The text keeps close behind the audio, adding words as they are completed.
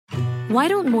Why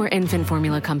don't more infant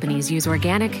formula companies use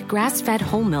organic, grass-fed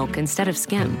whole milk instead of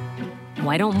skim?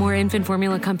 Why don't more infant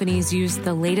formula companies use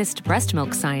the latest breast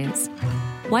milk science?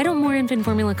 Why don't more infant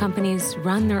formula companies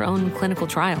run their own clinical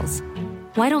trials?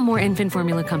 Why don't more infant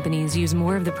formula companies use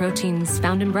more of the proteins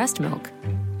found in breast milk?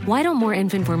 Why don't more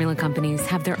infant formula companies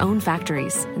have their own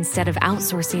factories instead of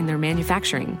outsourcing their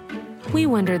manufacturing? We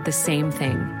wondered the same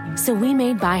thing. So we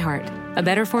made ByHeart, a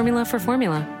better formula for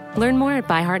formula. Learn more at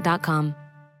byheart.com.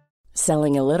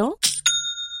 Selling a little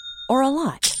or a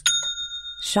lot?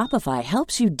 Shopify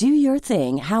helps you do your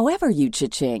thing however you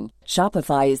cha-ching.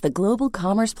 Shopify is the global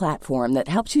commerce platform that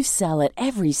helps you sell at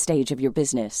every stage of your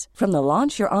business. From the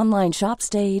launch your online shop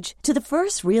stage to the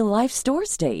first real-life store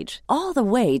stage, all the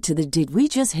way to the did we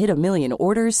just hit a million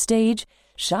orders stage.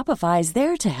 Shopify is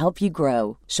there to help you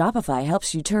grow. Shopify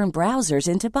helps you turn browsers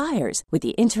into buyers with the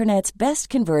internet's best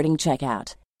converting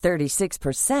checkout.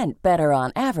 36% better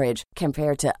on average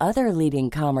compared to other leading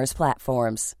commerce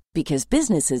platforms. Because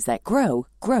businesses that grow,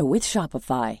 grow with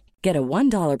Shopify. Get a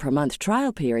 $1 per month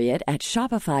trial period at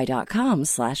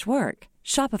shopify.com/work.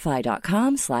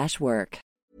 Shopify.com/work.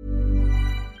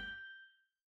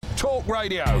 Talk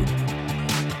Radio.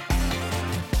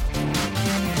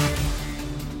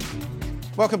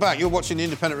 Welcome back. You're watching the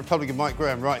Independent Republic of Mike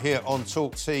Graham right here on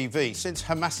Talk TV. Since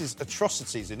Hamas's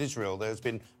atrocities in Israel, there has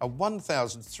been a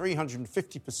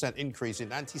 1,350% increase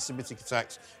in anti-Semitic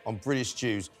attacks on British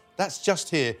Jews. That's just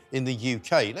here in the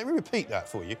UK. Let me repeat that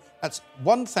for you. That's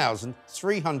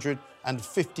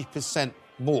 1,350%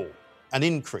 more, an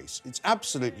increase. It's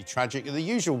absolutely tragic. And the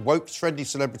usual woke, trendy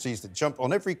celebrities that jump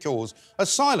on every cause are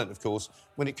silent, of course,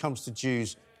 when it comes to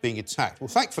Jews being attacked. Well,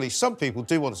 thankfully, some people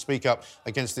do want to speak up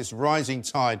against this rising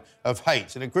tide of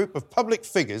hate. And a group of public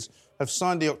figures have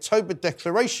signed the October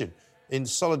Declaration in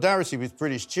solidarity with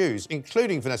British Jews,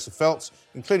 including Vanessa Feltz,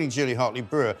 including Julie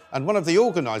Hartley-Brewer. And one of the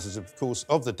organisers, of course,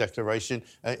 of the Declaration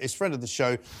is friend of the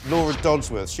show, Laura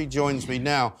Dodsworth. She joins me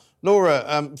now.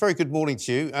 Laura, very good morning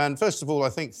to you. And first of all, I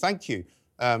think thank you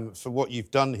for what you've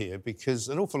done here, because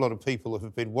an awful lot of people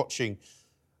have been watching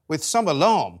with some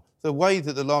alarm the way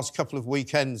that the last couple of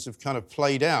weekends have kind of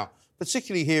played out,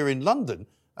 particularly here in London.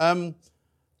 Tell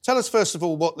us, first of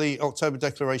all, what the October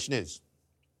Declaration is.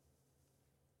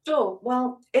 Sure.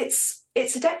 Well, it's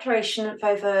a declaration of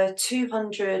over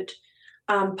 200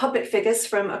 public figures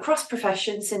from across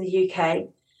professions in the UK.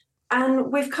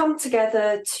 And we've come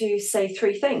together to say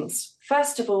three things.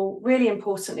 First of all, really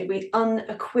importantly, we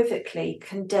unequivocally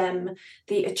condemn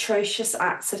the atrocious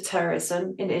acts of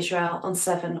terrorism in Israel on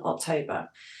 7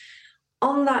 October.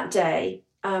 On that day,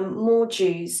 more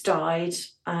Jews died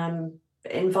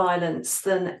in violence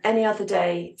than any other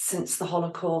day since the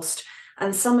Holocaust.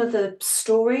 And some of the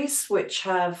stories which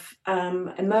have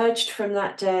emerged from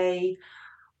that day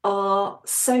are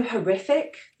so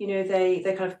horrific. You know, they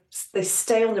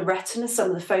stay on the retina. Some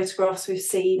of the photographs we've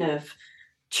seen of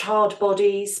charred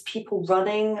bodies, people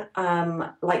running,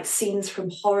 like scenes from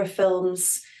horror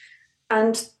films,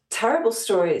 and terrible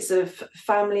stories of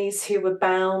families who were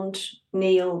bound,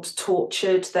 kneeled,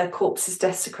 tortured, their corpses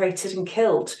desecrated and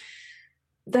killed.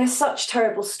 They're such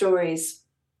terrible stories.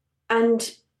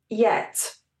 And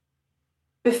yet,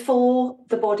 before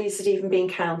the bodies had even been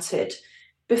counted,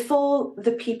 before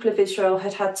the people of Israel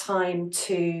had had time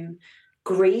to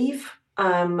grieve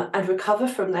and recover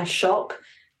from their shock,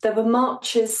 there were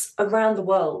marches around the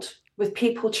world with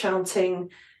people chanting,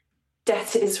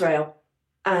 "Death to Israel,"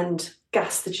 and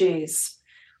 "Gas the Jews."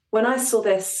 When I saw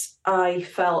this, I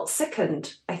felt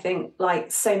sickened. I think,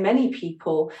 like so many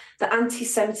people, that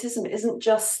anti-Semitism it's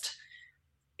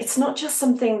not just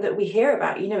something that we hear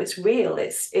about. You know, it's real.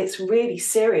 It's really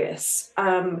serious.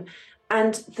 And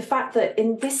the fact that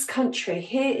in this country,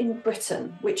 here in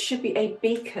Britain, which should be a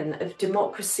beacon of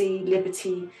democracy,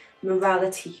 liberty,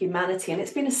 morality, humanity, and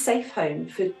it's been a safe home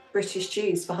for British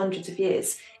Jews for hundreds of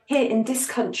years, here in this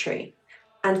country,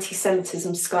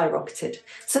 anti-Semitism skyrocketed.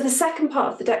 So the second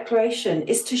part of the declaration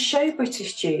is to show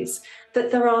British Jews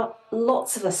that there are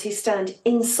lots of us who stand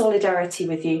in solidarity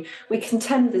with you. We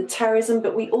condemn the terrorism,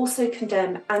 but we also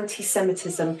condemn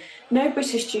anti-Semitism. No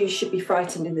British Jews should be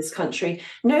frightened in this country.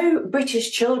 No British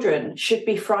children should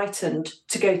be frightened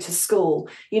to go to school.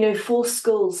 You know, 4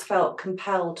 schools felt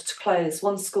compelled to close.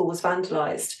 1 school was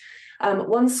vandalised.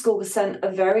 1 school was sent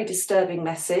a very disturbing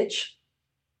message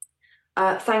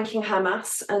thanking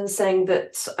Hamas and saying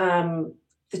that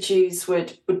the Jews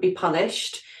would be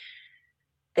punished.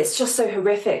 It's just so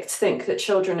horrific to think that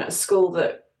children at a school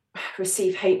that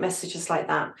receive hate messages like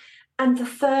that. And the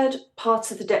third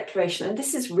part of the declaration, and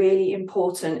this is really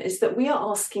important, is that we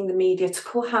are asking the media to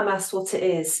call Hamas what it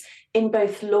is in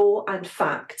both law and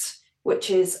fact. which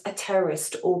is a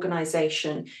terrorist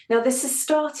organisation. Now, this has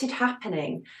started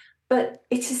happening, but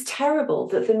it is terrible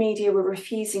that the media were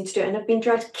refusing to do it and have been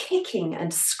dragged kicking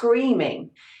and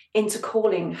screaming into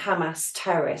calling Hamas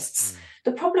terrorists.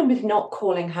 The problem with not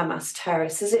calling Hamas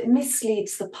terrorists is it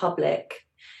misleads the public.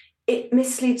 It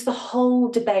misleads the whole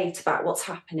debate about what's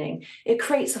happening. It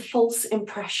creates a false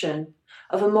impression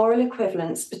of a moral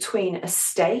equivalence between a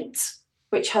state,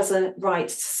 which has a right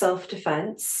to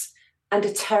self-defense, and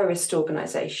a terrorist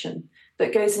organisation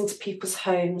that goes into people's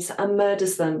homes and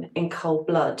murders them in cold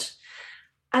blood.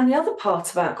 And the other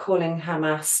part about calling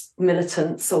Hamas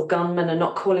militants or gunmen and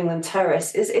not calling them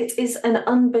terrorists is it is an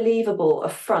unbelievable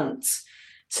affront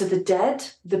to the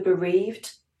dead, the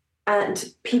bereaved,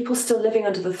 and people still living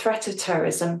under the threat of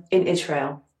terrorism in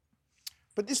Israel.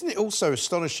 But isn't it also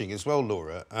astonishing as well,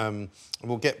 Laura, and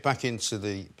we'll get back into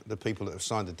the people that have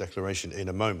signed the declaration in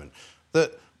a moment,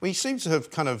 that we seem to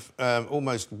have kind of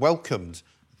almost welcomed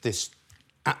this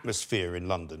atmosphere in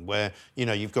London where, you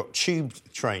know, you've got tube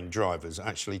train drivers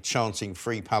actually chanting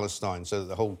Free Palestine so that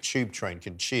the whole tube train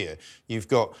can cheer. You've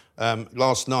got,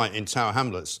 last night in Tower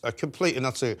Hamlets, a complete and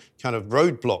utter kind of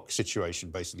roadblock situation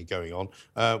basically going on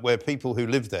where people who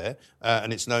live there,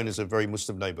 and it's known as a very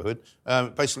Muslim neighbourhood,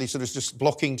 basically sort of just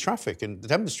blocking traffic and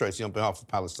demonstrating on behalf of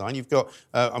Palestine. You've got,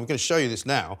 I'm going to show you this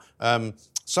now,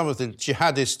 some of the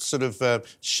jihadist sort of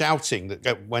shouting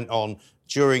that went on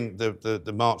during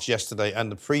the march yesterday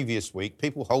and the previous week,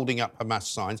 people holding up Hamas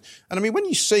signs. And I mean, when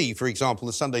you see, for example,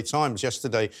 the Sunday Times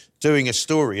yesterday doing a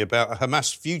story about a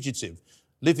Hamas fugitive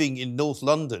living in North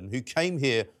London who came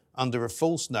here under a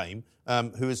false name,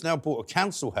 who has now bought a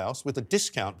council house with a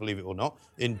discount, believe it or not,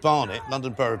 in Barnet,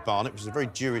 London Borough of Barnet, which is a very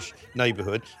Jewish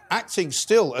neighbourhood, acting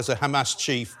still as a Hamas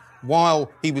chief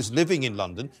while he was living in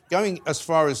London, going as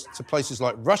far as to places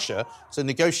like Russia to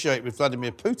negotiate with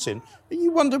Vladimir Putin. And you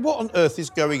wonder what on earth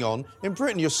is going on in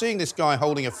Britain. You're seeing this guy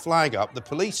holding a flag up. The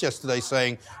police yesterday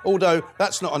saying, although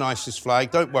that's not an ISIS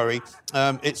flag, don't worry,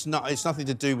 it's nothing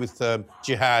to do with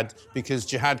jihad, because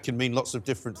jihad can mean lots of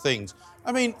different things.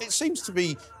 I mean, it seems to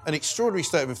be an extraordinary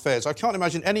state of affairs. I can't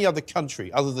imagine any other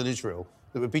country other than Israel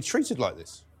that would be treated like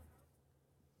this.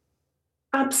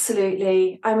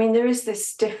 Absolutely. I mean, there is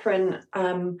this different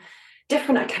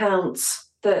accounts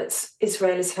that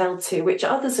Israel is held to, which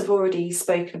others have already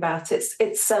spoken about.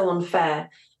 It's so unfair.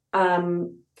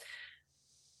 But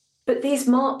these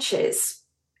marches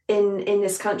in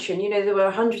this country, and, you know, there were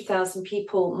 100,000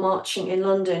 people marching in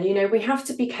London. You know, we have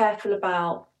to be careful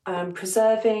about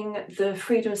preserving the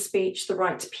freedom of speech, the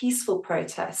right to peaceful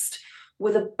protest,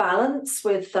 with a balance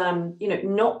with,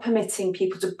 not permitting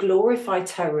people to glorify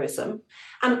terrorism.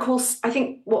 And of course, I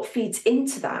think what feeds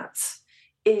into that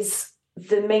is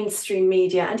the mainstream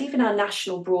media and even our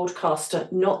national broadcaster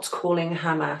not calling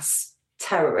Hamas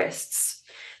terrorists.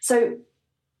 So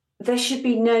there should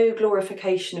be no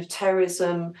glorification of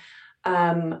terrorism.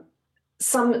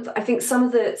 Some of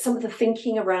the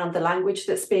thinking around the language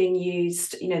that's being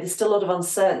used, you know, there's still a lot of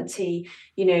uncertainty.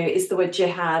 You know, is the word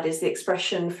jihad, is the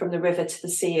expression from the river to the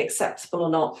sea acceptable or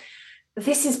not?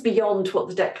 This is beyond what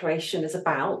the declaration is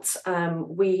about.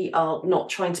 We are not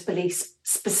trying to police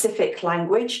specific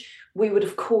language. We would,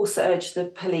 of course, urge the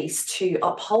police to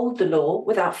uphold the law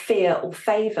without fear or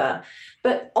favour.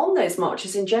 But on those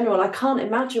marches in general, I can't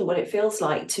imagine what it feels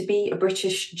like to be a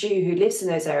British Jew who lives in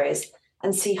those areas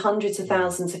and see hundreds of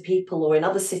thousands of people, or in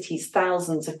other cities,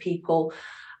 thousands of people,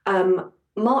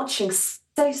 marching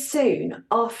so soon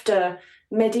after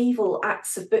medieval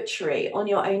acts of butchery on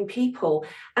your own people.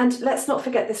 And let's not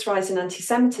forget this rise in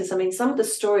anti-Semitism. I mean, some of the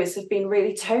stories have been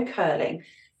really toe-curling.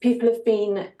 People have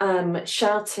been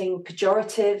shouting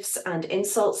pejoratives and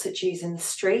insults at Jews in the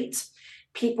street.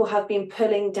 People have been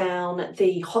pulling down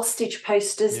the hostage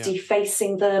posters,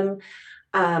 defacing them.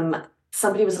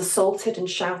 Somebody was assaulted and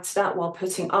shouted at while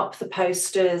putting up the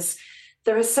posters.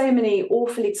 There are so many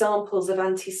awful examples of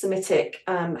anti-Semitic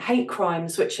hate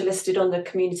crimes which are listed on the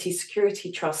Community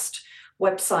Security Trust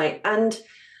website. And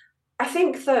I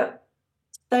think that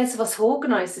those of us who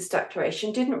organised this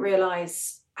declaration didn't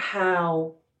realise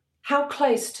how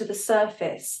close to the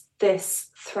surface this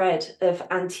thread of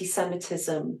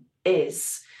anti-Semitism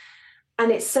is.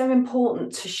 And it's so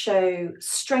important to show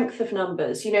strength of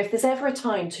numbers. You know, if there's ever a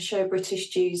time to show British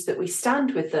Jews that we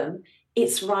stand with them,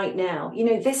 it's right now. You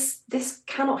know, this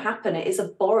cannot happen. It is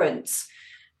abhorrent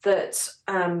that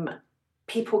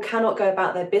people cannot go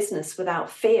about their business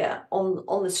without fear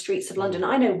on the streets of London.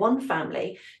 I know one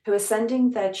family who are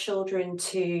sending their children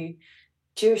to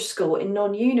Jewish school in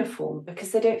non-uniform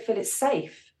because they don't feel it's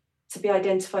safe to be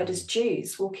identified as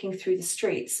Jews walking through the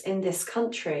streets in this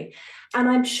country. And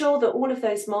I'm sure that all of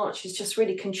those marches just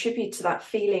really contribute to that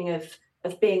feeling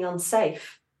of being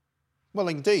unsafe. Well,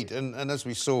 indeed. And as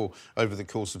we saw over the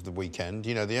course of the weekend,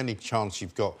 you know, the only chance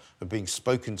you've got of being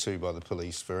spoken to by the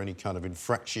police for any kind of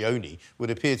infractione would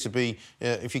appear to be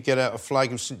if you get out a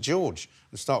flag of St George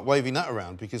and start waving that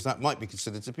around, because that might be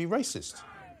considered to be racist.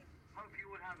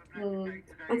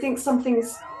 I think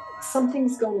something's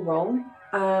gone wrong.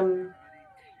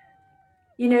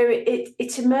 You know,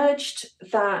 it emerged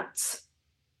that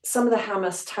some of the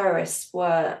Hamas terrorists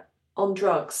were on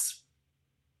drugs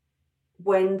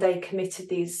when they committed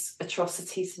these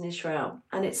atrocities in Israel.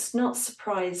 And it's not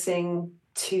surprising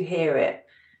to hear it,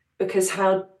 because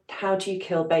how do you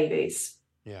kill babies?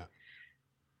 Yeah.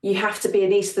 You have to be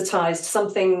anaesthetized.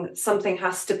 Something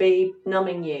has to be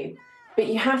numbing you. But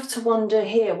you have to wonder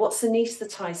here, what's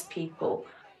anaesthetized people?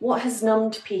 What has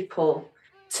numbed people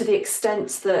to the extent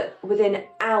that within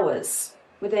hours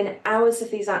of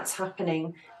these acts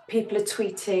happening, people are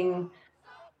tweeting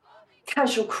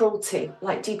casual cruelty,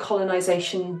 like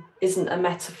decolonization isn't a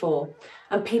metaphor.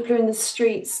 And people are in the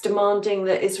streets demanding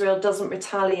that Israel doesn't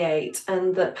retaliate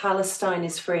and that Palestine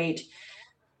is freed.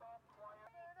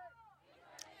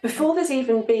 Before there's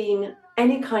even been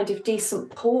any kind of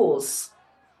decent pause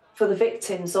for the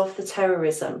victims of the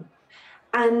terrorism.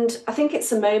 And I think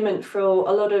it's a moment for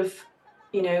a lot of,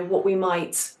 you know, what we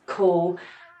might call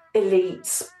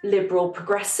elites, liberal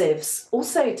progressives,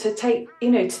 also to take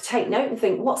note and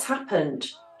think, what's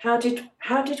happened? How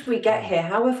did we get here?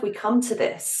 How have we come to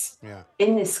this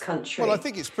in this country? Well, I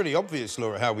think it's pretty obvious,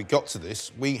 Laura, how we got to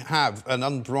this. We have an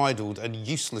unbridled and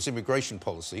useless immigration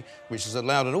policy, which has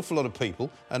allowed an awful lot of people,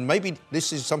 and maybe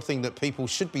this is something that people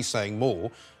should be saying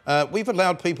more. We've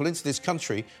allowed people into this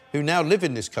country who now live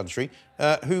in this country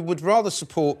who would rather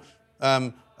support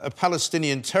a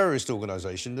Palestinian terrorist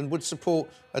organisation than would support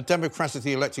a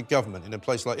democratically elected government in a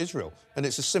place like Israel. And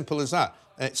it's as simple as that.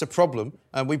 It's a problem,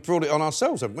 and we brought it on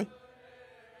ourselves, haven't we?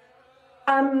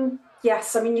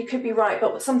 Yes, I mean, you could be right,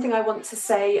 but something I want to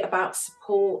say about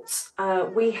support,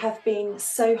 we have been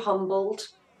so humbled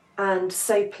and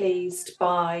so pleased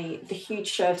by the huge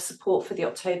show of support for the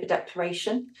October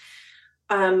Declaration.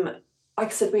 Like I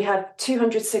said, we had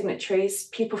 200 signatories,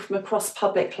 people from across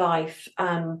public life,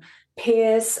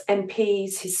 peers,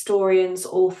 MPs, historians,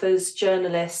 authors,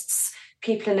 journalists,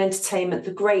 people in entertainment,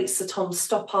 the great Sir Tom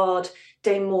Stoppard,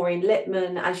 Dame Maureen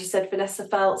Lipman, as you said, Vanessa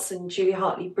Feltz and Julie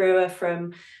Hartley-Brewer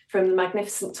from the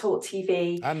magnificent Talk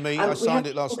TV. And me, I signed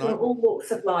it last night. From all walks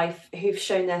of life who've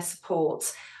shown their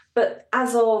support. But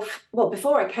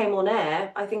before I came on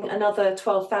air, I think another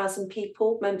 12,000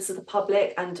 people, members of the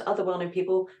public and other well-known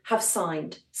people, have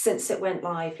signed since it went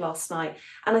live last night.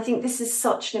 And I think this is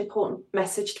such an important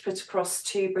message to put across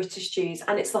to British Jews.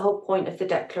 And it's the whole point of the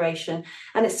declaration.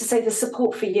 And it's to say the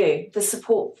support for you,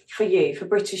 for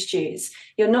British Jews.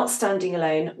 You're not standing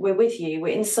alone. We're with you.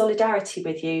 We're in solidarity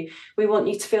with you. We want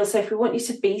you to feel safe. We want you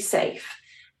to be safe.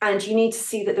 And you need to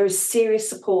see that there is serious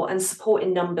support and support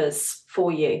in numbers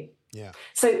for you. Yeah.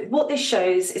 So what this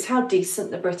shows is how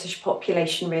decent the British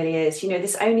population really is. You know,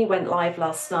 this only went live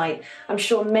last night. I'm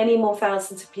sure many more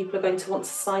thousands of people are going to want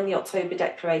to sign the October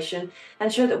Declaration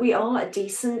and show that we are a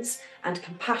decent and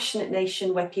compassionate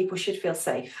nation where people should feel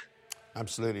safe.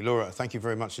 Absolutely. Laura, thank you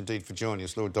very much indeed for joining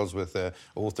us. Laura Dodsworth,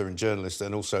 author and journalist,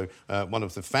 and also one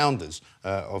of the founders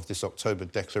of this October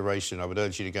Declaration. I would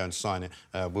urge you to go and sign it.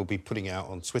 We'll be putting it out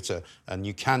on Twitter, and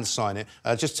you can sign it.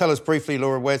 Just tell us briefly,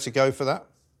 Laura, where to go for that.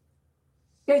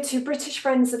 Go to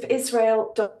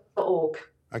britishfriendsofisrael.org.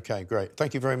 OK, great.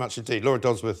 Thank you very much indeed. Laura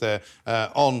Dodsworth there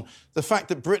on the fact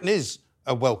that Britain is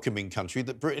a welcoming country,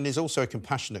 that Britain is also a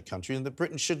compassionate country, and that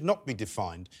Britain should not be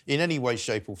defined in any way,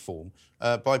 shape or form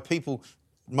by people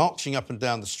marching up and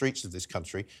down the streets of this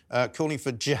country calling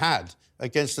for jihad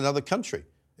against another country.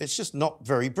 It's just not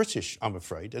very British, I'm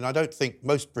afraid, and I don't think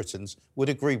most Britons would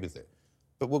agree with it.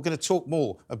 But we're going to talk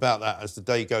more about that as the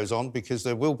day goes on, because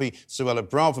there will be Suella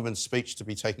Braverman's speech to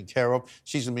be taken care of.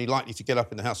 She's going to be likely to get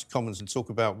up in the House of Commons and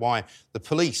talk about why the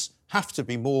police have to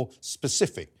be more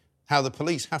specific, how the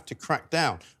police have to crack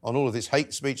down on all of this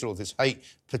hate speech, all of this hate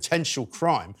potential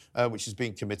crime which is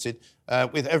being committed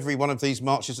with every one of these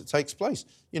marches that takes place.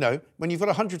 You know, when you've got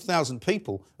 100,000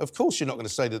 people, of course you're not going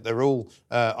to say that they're all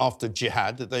after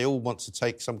jihad, that they all want to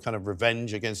take some kind of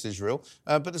revenge against Israel.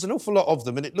 But there's an awful lot of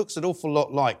them, and it looks an awful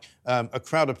lot like a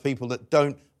crowd of people that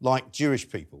don't like Jewish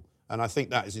people. And I think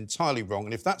that is entirely wrong.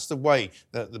 And if that's the way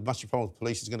that the Metropolitan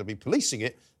Police is going to be policing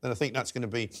it, then I think that's going to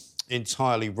be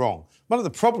entirely wrong. One of the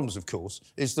problems, of course,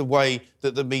 is the way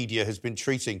that the media has been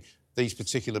treating these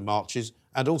particular marches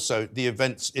and also the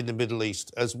events in the Middle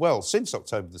East as well. Since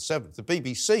October the 7th, the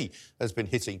BBC has been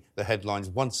hitting the headlines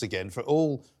once again for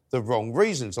all the wrong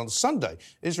reasons. On Sunday,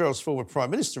 Israel's former Prime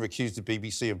Minister accused the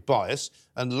BBC of bias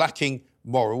and lacking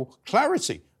moral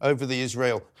clarity over the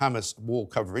Israel-Hamas war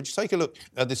coverage. Take a look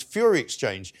at this fury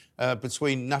exchange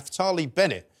between Naftali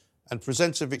Bennett and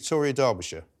presenter Victoria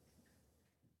Derbyshire.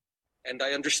 And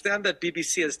I understand that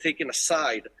BBC has taken a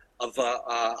side of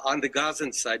on the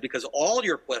Gazan side because all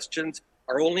your questions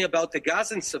are only about the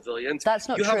Gazan civilians. That's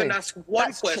not true. You haven't asked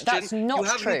one question. That's not you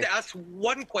haven't true. asked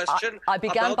one question I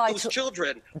began about by those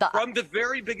children. From the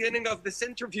very beginning of this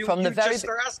interview, you just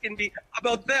are asking me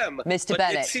about them. Mr. But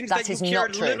Bennett, it seems that that is you care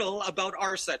not true. little about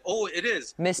our side. Oh, it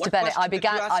is. Mr. Bennett, I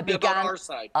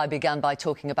began by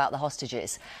talking about the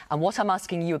hostages. And what I'm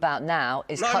asking you about now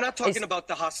is... No, I'm not talking about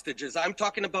the hostages. I'm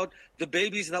talking about the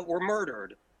babies that were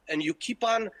murdered. And you keep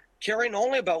on caring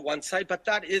only about one side, but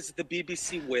that is the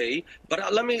BBC way.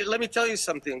 But let me tell you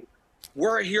something.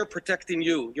 We're here protecting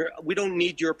you. We don't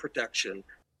need your protection.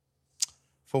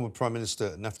 Former Prime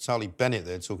Minister Naftali Bennett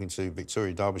there talking to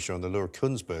Victoria Derbyshire on the Laura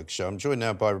Kunsberg show. I'm joined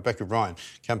now by Rebecca Ryan,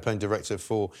 Campaign Director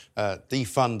for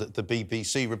Defund the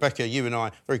BBC. Rebecca, you and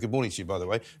I, very good morning to you, by the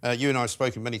way. You and I have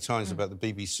spoken many times about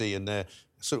the BBC and their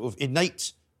sort of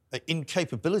innate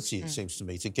incapability, it seems to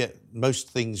me, to get most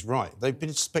things right. They've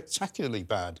been spectacularly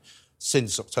bad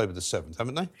since October the 7th,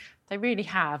 haven't they? They really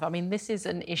have. I mean, this is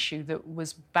an issue that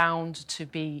was bound to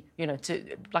be,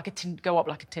 go up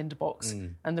like a tinderbox,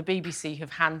 and the BBC have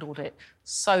handled it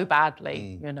so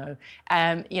badly.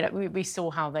 We saw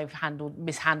how they've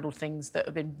mishandled things that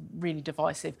have been really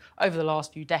divisive over the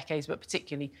last few decades, but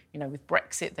particularly, with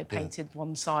Brexit, they painted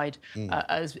one side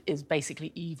as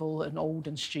basically evil and old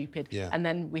and stupid, and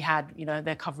then we had,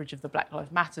 their coverage of the Black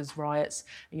Lives Matters riots,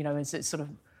 as it's sort of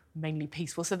mainly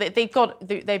peaceful. So they've got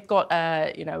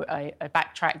a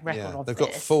backtrack record of they've this.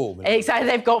 got form. Exactly,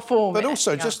 they've got form. But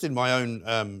also, just in my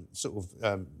own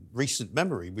recent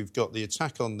memory, we've got the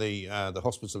attack on the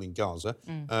hospital in Gaza,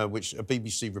 which a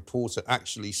BBC reporter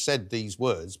actually said these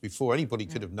words before anybody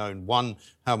could have known, one,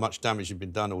 how much damage had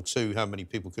been done, or two, how many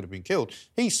people could have been killed.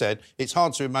 He said, it's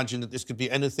hard to imagine that this could be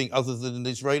anything other than an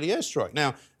Israeli airstrike.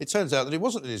 Now, it turns out that it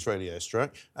wasn't an Israeli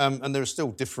airstrike, and there are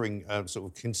still differing sort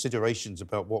of considerations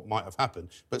about what might have happened.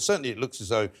 But certainly it looks as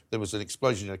though there was an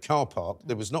explosion in a car park.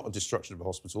 There was not a destruction of a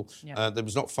hospital. There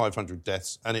was not 500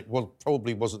 deaths, and it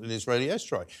probably wasn't an Israeli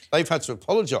airstrike. They've had to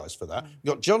apologise for that.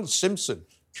 You've got John Simpson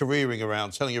careering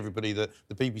around telling everybody that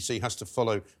the BBC has to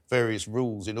follow various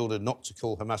rules in order not to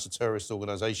call Hamas a terrorist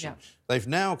organisation. They've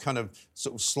now kind of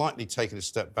sort of slightly taken a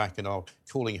step back and are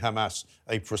calling Hamas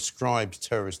a prescribed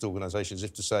terrorist organisation, as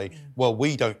if to say, well,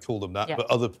 we don't call them that, but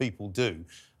other people do.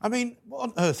 I mean, what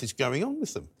on earth is going on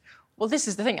with them? Well, this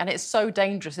is the thing, and it's so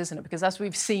dangerous, isn't it? Because as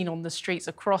we've seen on the streets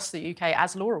across the UK,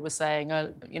 as Laura was saying,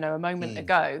 a moment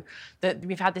ago, that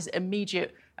we've had this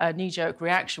immediate knee-jerk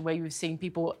reaction where you've seen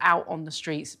people out on the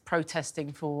streets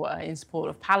protesting in support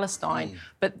of Palestine,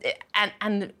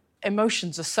 and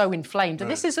emotions are so inflamed.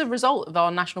 And this is a result of our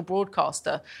national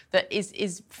broadcaster that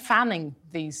is fanning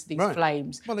these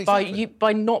flames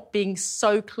by not being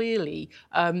so clearly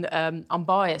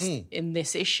unbiased in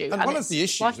this issue. And one of the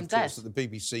issues, of course, that the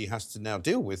BBC has to now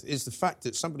deal with is the fact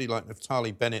that somebody like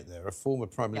Naftali Bennett there, a former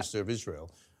Prime Minister of Israel,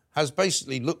 has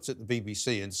basically looked at the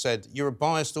BBC and said, you're a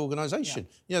biased organisation.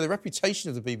 The reputation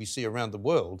of the BBC around the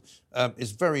world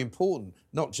is very important,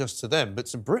 not just to them, but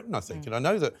to Britain, I think. And I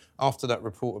know that after that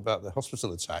report about the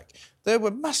hospital attack, there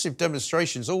were massive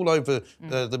demonstrations all over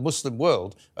the Muslim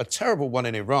world, a terrible one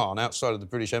in Iran outside of the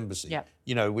British Embassy,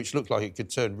 which looked like it could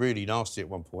turn really nasty at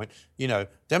one point.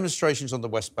 Demonstrations on the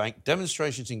West Bank,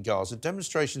 demonstrations in Gaza,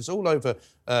 demonstrations all over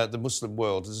the Muslim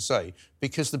world, as I say,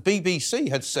 because the BBC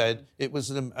had said it was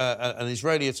an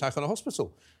Israeli attack on a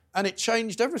hospital. And it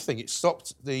changed everything. It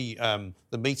stopped the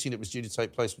meeting that was due to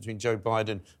take place between Joe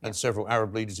Biden and several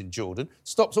Arab leaders in Jordan.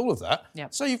 Stopped all of that.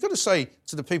 So you've got to say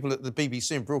to the people at the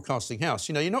BBC and Broadcasting House,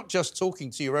 you're not just talking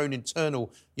to your own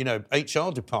internal,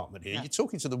 HR department here. You're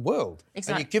talking to the world. And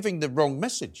you're giving the wrong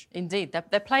message. Indeed.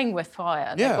 They're playing with fire.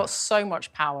 And they've got so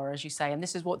much power, as you say. And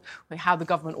this is how the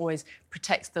government always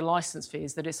protects the licence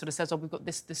fees, that it sort of says, we've got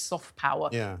this soft power.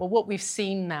 Well, what we've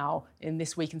seen now in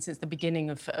this week and since the beginning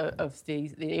of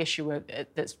the issue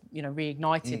that's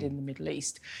reignited in the Middle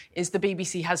East is the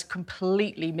BBC has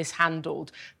completely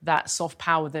mishandled that soft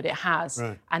power that it has,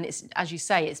 and it's, as you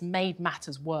say, it's made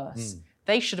matters worse.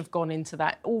 They should have gone into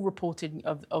that, all reporting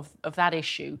of that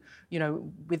issue,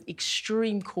 with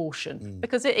extreme caution,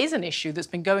 because it is an issue that's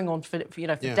been going on for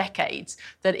decades,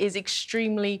 that is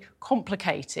extremely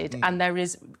complicated, and there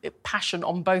is passion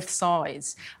on both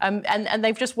sides. And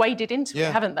they've just waded into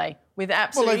it, haven't they? With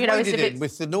absolutely, well, they've waded in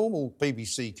with the normal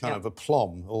BBC kind of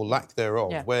aplomb or lack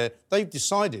thereof, where they've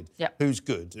decided who's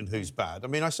good and who's bad. I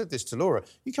mean, I said this to Laura.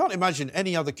 You can't imagine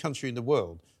any other country in the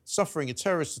world suffering a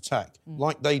terrorist attack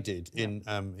like they did in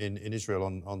Israel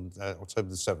on October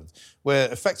the 7th,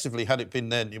 where effectively, had it been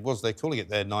then, they're calling it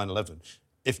their 9/11.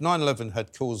 If 9/11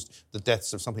 had caused the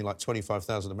deaths of something like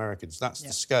 25,000 Americans, that's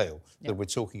the scale that we're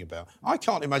talking about. I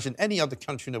can't imagine any other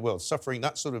country in the world suffering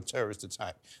that sort of terrorist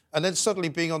attack and then suddenly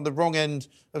being on the wrong end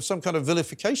of some kind of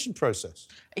vilification process.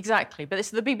 Exactly. But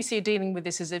the BBC are dealing with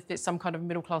this as if it's some kind of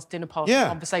middle-class dinner party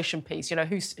conversation piece.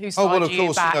 Whose side well, of are you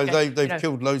course, back? They've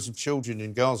killed loads of children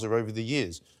in Gaza over the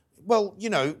years. Well,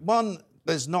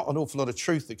 there's not an awful lot of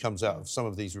truth that comes out of some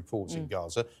of these reports in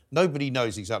Gaza. Nobody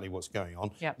knows exactly what's going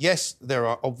on. Yep. Yes, there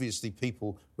are obviously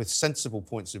people with sensible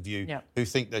points of view who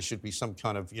think there should be some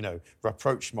kind of,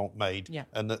 rapprochement made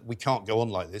and that we can't go on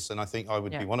like this, and I think I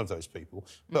would be one of those people.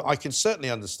 But I can certainly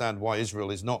understand why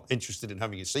Israel is not interested in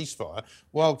having a ceasefire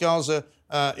while Gaza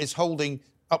is holding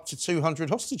up to 200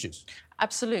 hostages.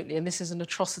 Absolutely, and this is an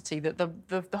atrocity that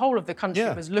the whole of the country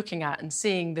was looking at and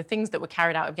seeing the things that were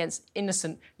carried out against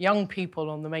innocent young people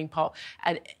on the main part,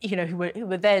 and who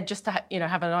were there just to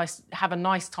have a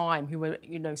nice time, who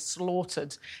were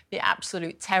slaughtered. The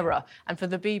absolute terror, and for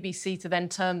the BBC to then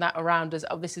turn that around as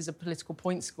this is a political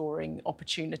point scoring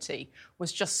opportunity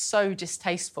was just so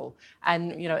distasteful.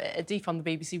 And at Defund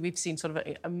the BBC, we've seen sort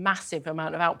of a massive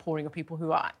amount of outpouring of people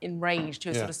who are enraged,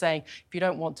 who are sort of saying, if you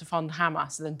don't want to fund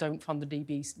Hamas, then don't fund the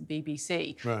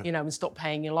BBC, and stop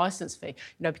paying your licence fee,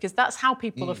 because that's how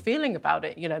people are feeling about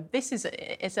it. This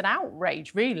it's an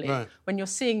outrage, really, when you're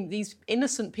seeing these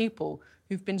innocent people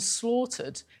who've been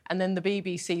slaughtered and then the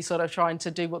BBC sort of trying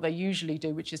to do what they usually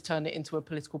do, which is turn it into a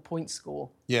political point score.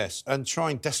 Yes, and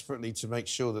trying desperately to make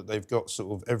sure that they've got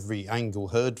sort of every angle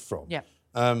heard from. Yeah.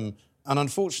 And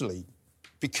unfortunately,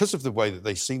 because of the way that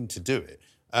they seem to do it,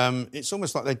 it's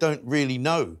almost like they don't really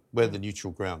know where the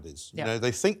neutral ground is.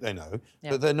 They think they know,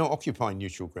 but they're not occupying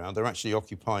neutral ground. They're actually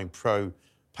occupying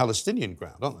pro-Palestinian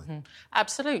ground, aren't they?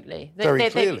 Absolutely. Very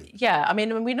clearly. I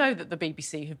mean, we know that the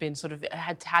BBC have been sort of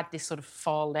had this sort of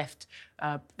far left.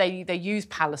 They use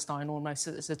Palestine almost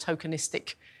as a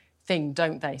tokenistic thing,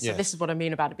 don't they? So this is what I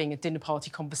mean about it being a dinner party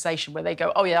conversation where they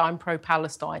go, oh yeah, I'm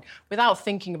pro-Palestine, without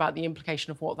thinking about the implication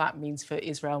of what that means for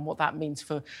Israel and what that means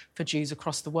for Jews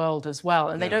across the world as well.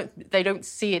 And they don't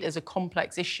see it as a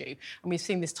complex issue. And we've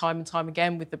seen this time and time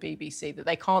again with the BBC, that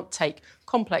they can't take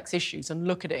complex issues and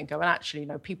look at it and go, and actually,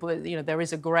 people, there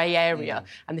is a grey area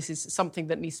and this is something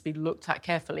that needs to be looked at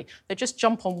carefully. They just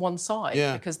jump on one side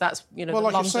because that's, Well,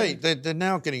 like I say, they're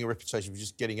now getting a reputation for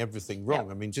just getting everything wrong.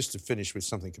 I mean, just to finish with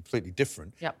something completely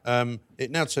different.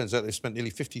 It now turns out they've spent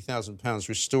nearly £50,000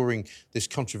 restoring this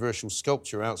controversial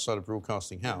sculpture outside of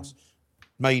Broadcasting House,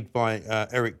 made by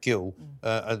Eric Gill,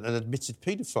 an admitted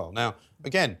paedophile. Now,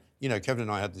 again, Kevin and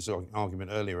I had this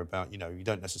argument earlier about, you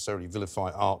don't necessarily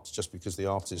vilify art just because the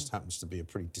artist happens to be a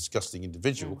pretty disgusting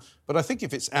individual. But I think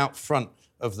if it's out front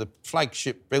of the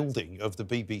flagship building of the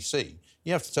BBC,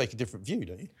 you have to take a different view,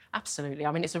 don't you? Absolutely.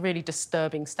 I mean, it's a really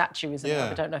disturbing statue, isn't it?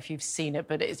 I don't know if you've seen it,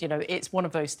 but it's, it's one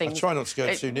of those things. I try not to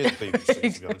go too near the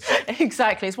BBC, to be honest.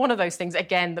 Exactly. It's one of those things,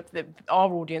 again, that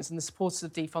our audience and the supporters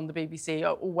of Defund the BBC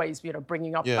are always,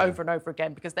 bringing up over and over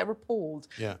again, because they're appalled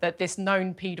that this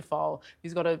known paedophile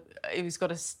who's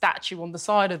got a statue on the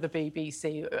side of the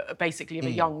BBC, basically of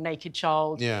a young naked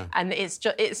child, and it's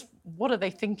what are they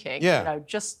thinking?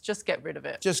 Just get rid of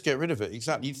it. Just get rid of it,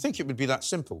 exactly. You'd think it would be that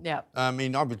simple. Yeah. I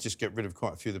mean, I would just get rid of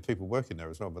quite a few of the people working there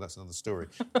as well, but that's another story.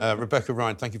 Rebecca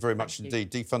Ryan, thank you very much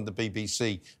indeed. Defund the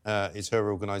BBC is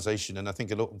her organisation, and I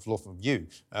think a lot of you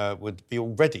would be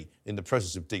already in the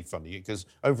process of defunding it, because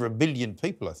over 1 million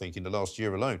people, I think, in the last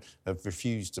year alone have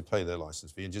refused to pay their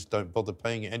licence fee and just don't bother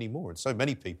paying it anymore. And so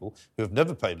many people who have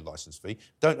never paid a licence fee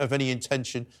don't have any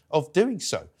intention of doing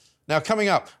so. Now, coming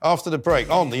up after the break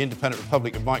on the Independent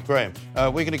Republic of Mike Graham,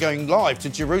 we're going to go live to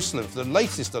Jerusalem for the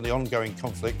latest on the ongoing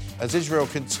conflict as Israel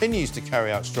continues to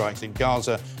carry out strikes in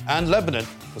Gaza and Lebanon.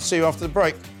 We'll see you after the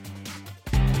break.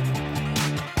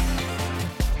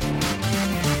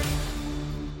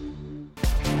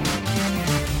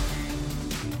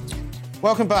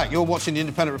 Welcome back. You're watching the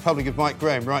Independent Republic of Mike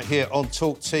Graham right here on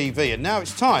Talk TV. And now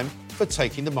it's time for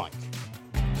Taking the Mic.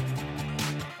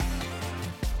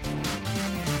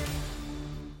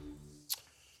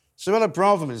 Suella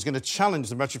Braverman is going to challenge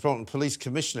the Metropolitan Police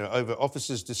Commissioner over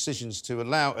officers' decisions to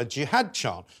allow a jihad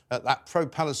chant at that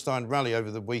pro-Palestine rally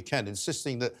over the weekend,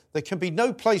 insisting that there can be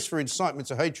no place for incitement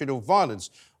to hatred or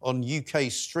violence on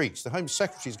UK streets. The Home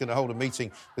Secretary is going to hold a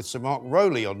meeting with Sir Mark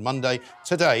Rowley on Monday,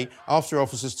 today, after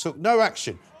officers took no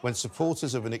action when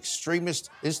supporters of an extremist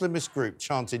Islamist group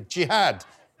chanted jihad,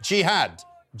 jihad,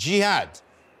 jihad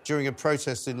during a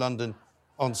protest in London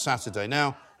on Saturday.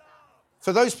 Now,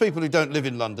 for those people who don't live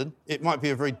in London, it might be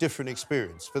a very different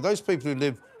experience. For those people who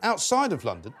live outside of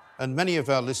London, and many of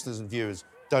our listeners and viewers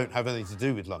don't have anything to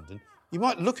do with London, you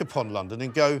might look upon London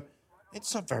and go,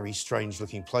 it's a very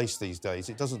strange-looking place these days.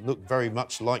 It doesn't look very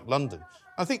much like London.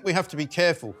 I think we have to be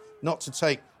careful not to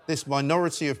take this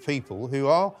minority of people who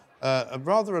are a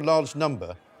large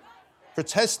number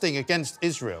protesting against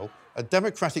Israel, a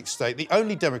democratic state, the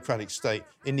only democratic state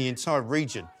in the entire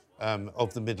region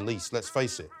of the Middle East, let's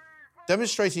face it,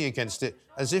 demonstrating against it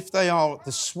as if they are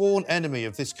the sworn enemy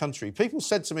of this country. People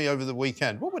said to me over the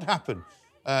weekend, what would happen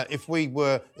if we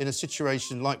were in a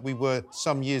situation like we were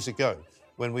some years ago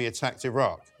when we attacked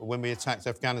Iraq or when we attacked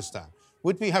Afghanistan?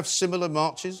 Would we have similar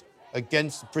marches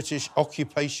against British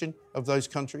occupation of those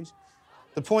countries?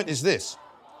 The point is this.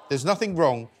 There's nothing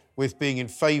wrong with being in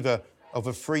favour of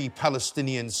a free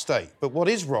Palestinian state. But what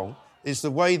is wrong is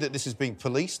the way that this is being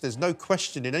policed. There's no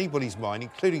question in anybody's mind,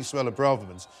 including Suella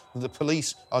Braverman's, that the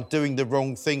police are doing the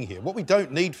wrong thing here. What we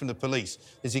don't need from the police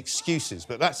is excuses,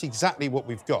 but that's exactly what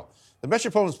we've got. The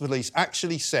Metropolitan Police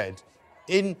actually said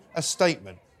in a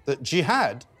statement that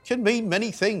jihad can mean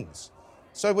many things.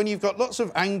 So when you've got lots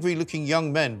of angry-looking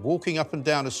young men walking up and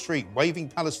down a street, waving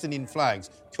Palestinian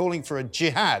flags, calling for a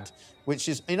jihad, which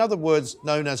is, in other words,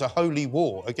 known as a holy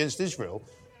war against Israel,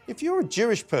 if you're a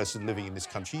Jewish person living in this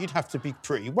country, you'd have to be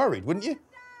pretty worried, wouldn't you?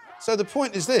 So the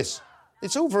point is this.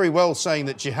 It's all very well saying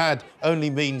that jihad only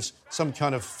means some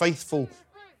kind of faithful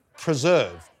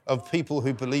preserve of people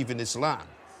who believe in Islam.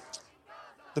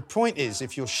 The point is,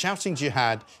 if you're shouting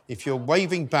jihad, if you're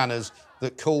waving banners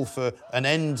that call for an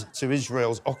end to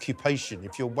Israel's occupation,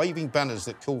 if you're waving banners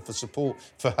that call for support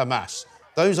for Hamas,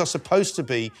 those are supposed to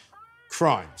be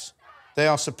crimes. They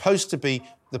are supposed to be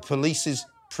the police's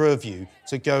purview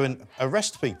to go and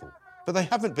arrest people. But they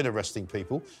haven't been arresting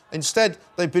people. Instead,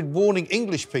 they've been warning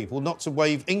English people not to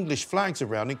wave English flags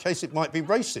around in case it might be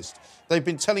racist. They've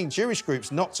been telling Jewish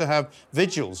groups not to have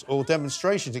vigils or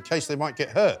demonstrations in case they might get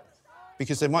hurt,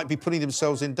 because they might be putting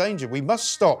themselves in danger. We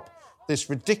must stop this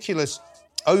ridiculous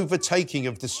overtaking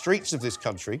of the streets of this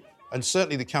country, and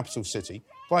certainly the capital city,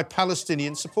 by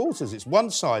Palestinian supporters. It's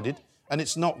one-sided and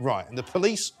it's not right. And the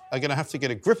police are going to have to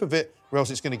get a grip of it, or else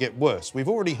it's going to get worse. We've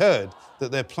already heard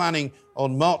that they're planning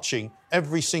on marching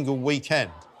every single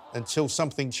weekend until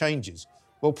something changes.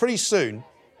 Well, pretty soon,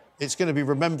 it's going to be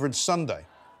Remembrance Sunday.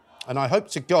 And I hope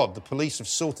to God the police have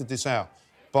sorted this out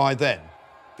by then.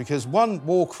 Because one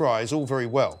war cry is all very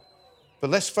well. But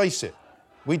let's face it,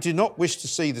 we do not wish to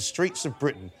see the streets of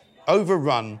Britain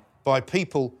overrun by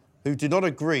people who do not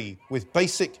agree with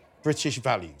basic British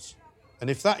values. And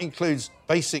if that includes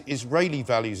basic Israeli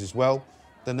values as well,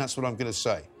 then that's what I'm going to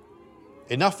say.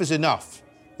 Enough is enough.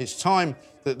 It's time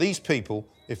that these people,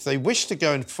 if they wish to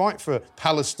go and fight for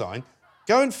Palestine,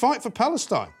 go and fight for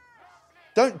Palestine.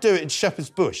 Don't do it in Shepherd's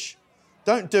Bush.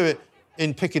 Don't do it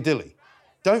in Piccadilly.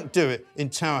 Don't do it in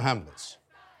Tower Hamlets.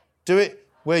 Do it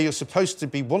where you're supposed to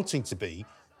be wanting to be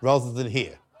rather than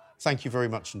here. Thank you very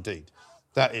much indeed.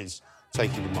 That is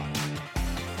Taking the Mic.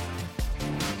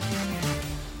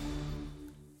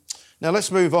 Now,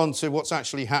 let's move on to what's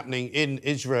actually happening in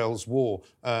Israel's war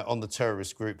on the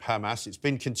terrorist group Hamas. It's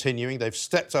been continuing. They've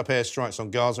stepped up airstrikes on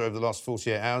Gaza over the last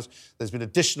 48 hours. There's been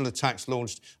additional attacks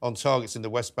launched on targets in the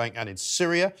West Bank and in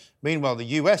Syria. Meanwhile, the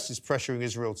US is pressuring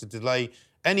Israel to delay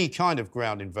any kind of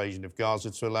ground invasion of Gaza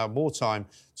to allow more time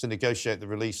to negotiate the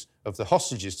release of the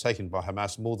hostages taken by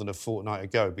Hamas more than a fortnight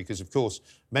ago, because, of course,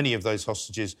 many of those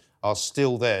hostages are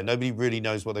still there. Nobody really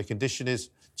knows what their condition is.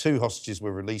 2 hostages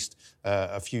were released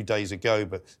a few days ago,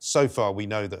 but so far we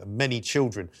know that many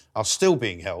children are still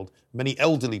being held, many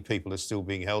elderly people are still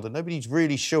being held, and nobody's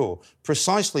really sure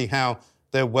precisely how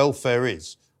their welfare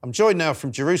is. I'm joined now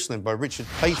from Jerusalem by Richard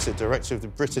Pater, Director of the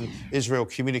Britain-Israel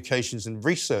Communications and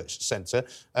Research Centre.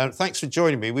 Thanks for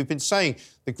joining me. We've been saying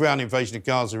the ground invasion of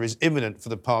Gaza is imminent for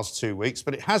the past 2 weeks,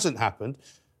 but it hasn't happened.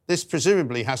 This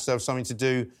presumably has to have something to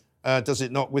do, does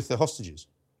it not, with the hostages?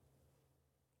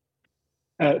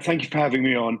 Thank you for having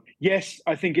me on. Yes,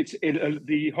 I think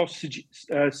the hostage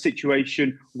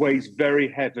situation weighs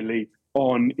very heavily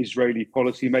on Israeli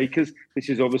policymakers. This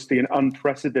is obviously an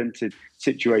unprecedented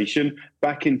situation.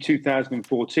 Back in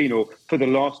 2014, or for the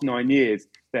last 9 years,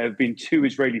 there have been 2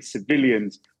 Israeli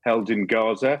civilians held in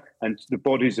Gaza and the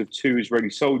bodies of 2 Israeli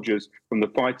soldiers from the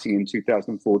fighting in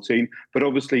 2014. But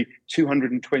obviously,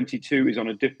 222 is on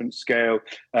a different scale,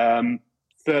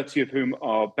 30 of whom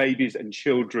are babies and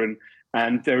children.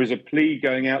 And there is a plea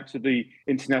going out to the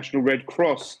International Red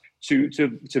Cross to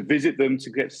visit them, to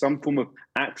get some form of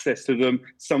access to them.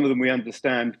 Some of them, we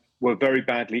understand, were very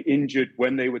badly injured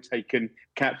when they were taken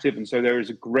captive. And so there is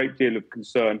a great deal of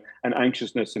concern and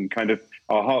anxiousness, and kind of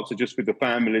our hearts are just with the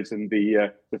families and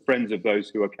the friends of those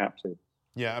who are captive.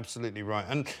 Yeah, absolutely right.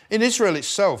 And in Israel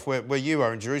itself, where you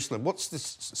are in Jerusalem, what's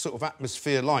this sort of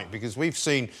atmosphere like? Because we've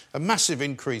seen a massive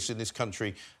increase in this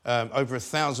country, over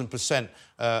 1,000%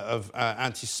 of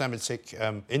anti-Semitic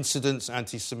incidents,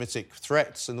 anti-Semitic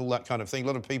threats and all that kind of thing. A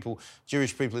lot of people,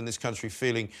 Jewish people in this country,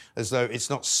 feeling as though it's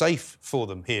not safe for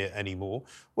them here anymore.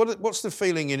 What's the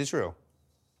feeling in Israel?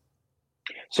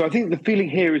 So I think the feeling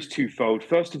here is twofold.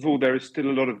 First of all, there is still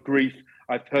a lot of grief.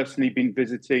 I've personally been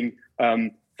visiting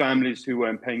families who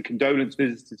were paying condolence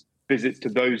visits to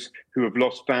those who have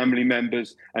lost family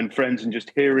members and friends, and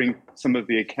just hearing some of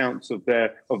the accounts of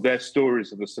their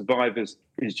stories of the survivors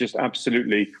is just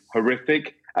absolutely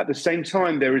horrific. At the same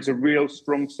time, there is a real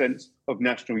strong sense of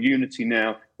national unity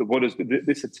now that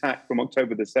this attack from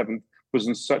October the 7th was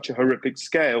on such a horrific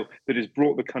scale that has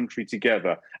brought the country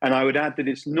together. And I would add that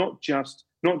it's not just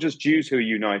Jews who are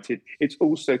united, it's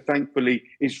also, thankfully,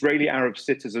 Israeli Arab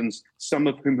citizens, some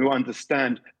of whom who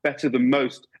understand better than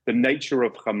most the nature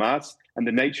of Hamas and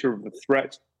the nature of the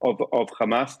threat of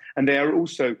Hamas. And they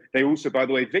also, by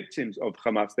the way, victims of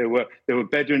Hamas. There were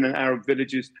Bedouin and Arab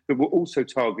villages that were also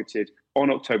targeted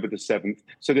on October the 7th.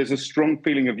 So there's a strong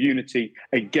feeling of unity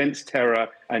against terror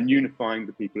and unifying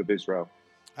the people of Israel.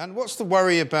 And what's the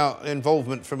worry about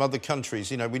involvement from other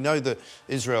countries? You know, we know that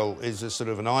Israel is a sort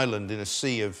of an island in a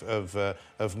sea of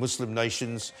Muslim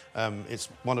nations. It's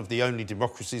one of the only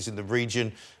democracies in the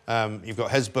region. You've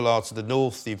got Hezbollah to the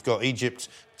north, you've got Egypt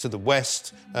to the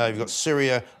west, you've got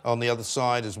Syria on the other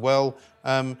side as well.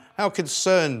 How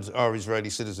concerned are Israeli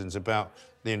citizens about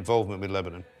the involvement with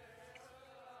Lebanon?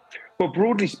 Well,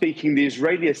 broadly speaking, the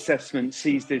Israeli assessment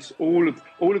sees this: all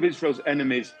of Israel's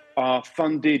enemies are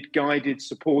funded, guided,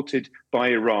 supported by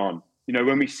Iran. You know,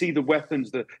 when we see the weapons,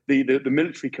 the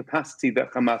military capacity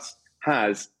that Hamas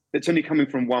has, it's only coming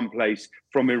from one place,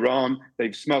 from Iran.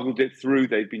 They've smuggled it through.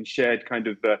 They've been shared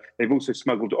they've also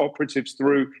smuggled operatives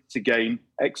through to gain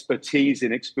expertise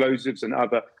in explosives and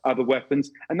other weapons.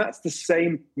 And that's the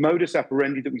same modus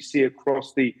operandi that we see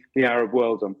across the Arab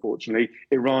world, unfortunately.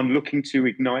 Iran looking to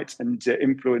ignite and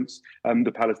influence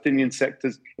the Palestinian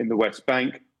sectors in the West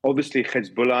Bank. Obviously,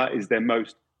 Hezbollah is their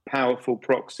most powerful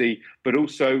proxy, but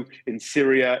also in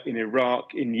Syria, in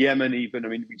Iraq, in Yemen even. I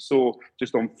mean, we saw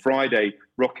just on Friday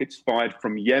rockets fired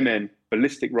from Yemen,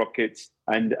 ballistic rockets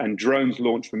and drones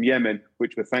launched from Yemen,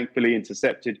 which were thankfully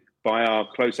intercepted by our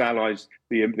close allies,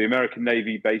 the American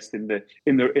Navy based in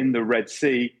the Red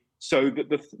Sea. So that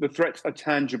the threats are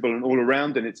tangible and all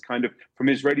around, and it's kind of, from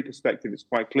Israeli perspective, it's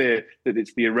quite clear that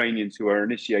it's the Iranians who are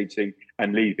initiating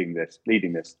and leading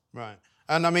this. Right.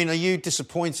 And I mean, are you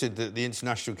disappointed that the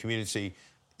international community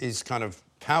is kind of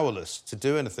powerless to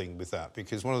do anything with that?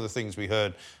 Because one of the things we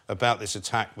heard about this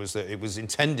attack was that it was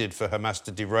intended for Hamas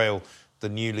to derail the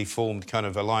newly formed kind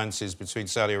of alliances between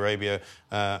Saudi Arabia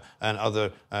and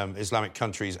other Islamic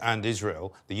countries and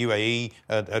Israel. The UAE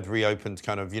had reopened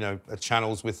kind of,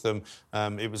 channels with them.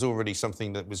 It was already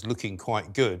something that was looking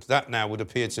quite good. That now would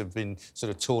appear to have been sort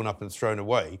of torn up and thrown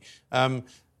away.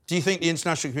 Do you think the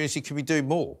international community could be doing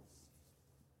more?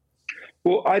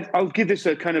 Well, I'll give this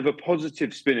a kind of a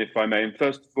positive spin, if I may. And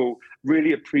first of all,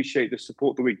 really appreciate the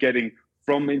support that we're getting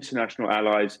from international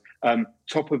allies.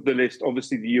 Top of the list,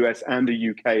 obviously, the US and the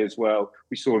UK as well.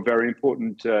 We saw a very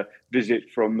important visit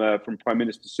from Prime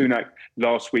Minister Sunak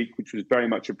last week, which was very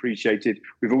much appreciated.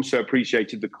 We've also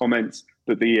appreciated the comments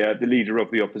that the leader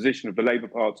of the opposition, of the Labour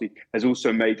Party, has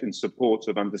also made in support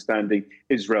of understanding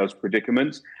Israel's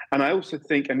predicament. And I also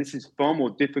think, and this is far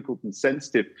more difficult and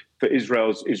sensitive for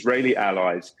Israel's Israeli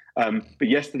allies, but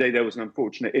yesterday there was an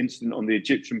unfortunate incident on the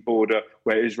Egyptian border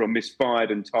where Israel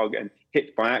misfired and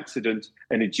hit by accident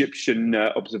an Egyptian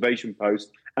observation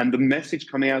post. And the message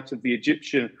coming out of the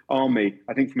Egyptian army,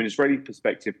 I think from an Israeli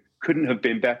perspective, couldn't have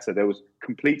been better. There was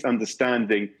complete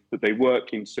understanding that they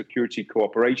work in security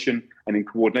cooperation and in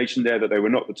coordination there, that they were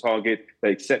not the target.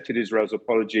 They accepted Israel's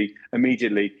apology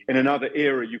immediately. In another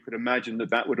era, you could imagine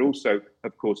that would also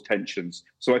have caused tensions.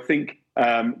 So I think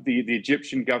the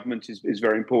Egyptian government is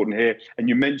very important here. And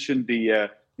you mentioned the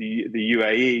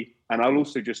UAE, and I'll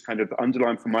also just kind of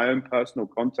underline from my own personal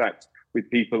contact with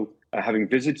people having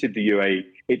visited the UAE,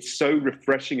 it's so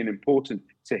refreshing and important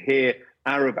to hear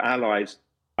Arab allies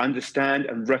understand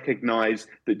and recognise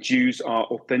that Jews are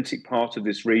authentic part of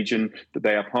this region, that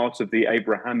they are part of the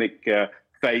Abrahamic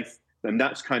faith, and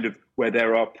that's kind of where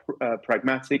there are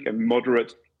pragmatic and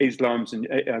moderate Islams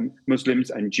and Muslims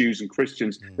and Jews and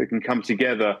Christians that can come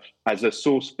together as a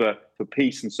source for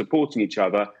peace and supporting each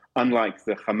other, unlike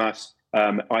the Hamas,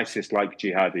 ISIS-like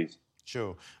jihadis.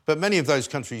 Sure. But many of those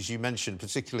countries you mentioned,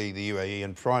 particularly the UAE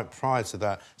and prior to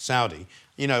that, Saudi,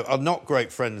 are not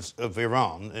great friends of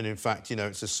Iran. And in fact,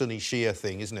 it's a Sunni Shia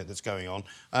thing, isn't it, that's going on?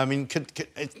 I mean,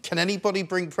 can anybody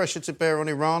bring pressure to bear on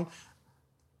Iran?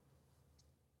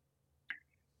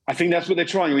 I think that's what they're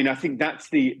trying. I mean, I think that's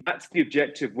the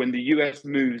objective when the US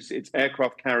moves its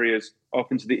aircraft carriers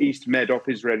off into the East Med off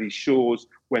Israeli shores,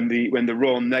 when the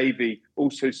Royal Navy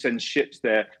also sends ships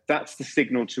there. That's the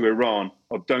signal to Iran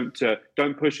of don't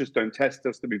push us, don't test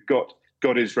us, that we've got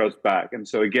Israel's back. And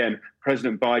so again,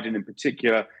 President Biden in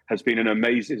particular has been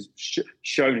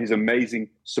shown his amazing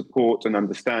support and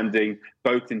understanding,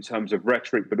 both in terms of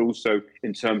rhetoric, but also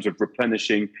in terms of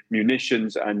replenishing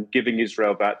munitions and giving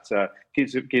Israel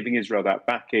that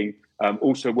backing.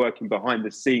 Also working behind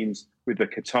the scenes with the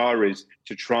Qataris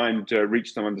to try and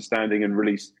reach some understanding and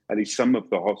release at least some of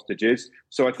the hostages.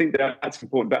 So I think that's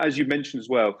important. But as you mentioned as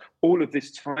well, all of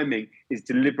this timing is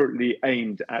deliberately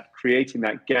aimed at creating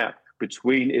that gap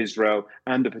between Israel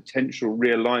and the potential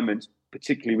realignment,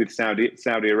 particularly with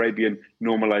Saudi Arabian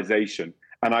normalization.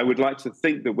 And I would like to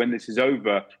think that when this is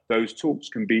over, those talks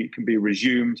can be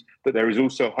resumed, that there is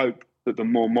also hope that the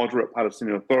more moderate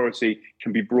Palestinian Authority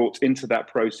can be brought into that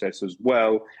process as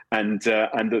well, and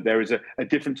that there is a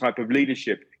different type of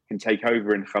leadership can take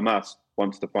over in Hamas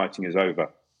once the fighting is over.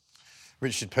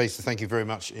 Richard Pacer, thank you very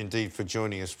much indeed for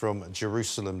joining us from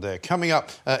Jerusalem there. Coming up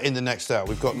in the next hour,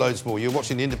 we've got loads more. You're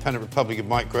watching the Independent Republic of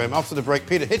Mike Graham. After the break,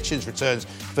 Peter Hitchens returns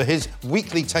for his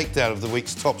weekly takedown of the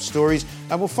week's top stories,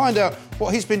 and we'll find out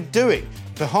what he's been doing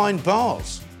behind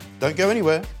bars. Don't go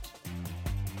anywhere.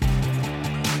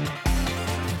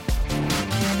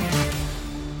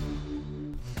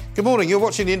 Good morning, you're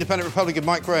watching the Independent Republic of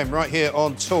Mike Graham right here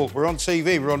on Talk. We're on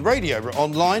TV, we're on radio, we're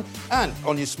online and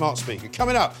on your smart speaker.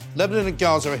 Coming up, Lebanon and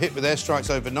Gaza are hit with airstrikes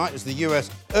overnight as the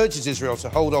US urges Israel to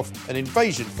hold off an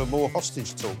invasion for more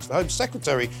hostage talks. The Home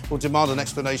Secretary will demand an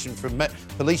explanation from Met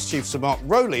Police Chief Sir Mark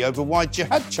Rowley over why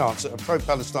jihad chants at a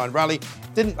pro-Palestine rally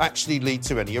didn't actually lead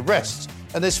to any arrests.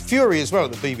 And there's fury as well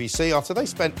at the BBC after they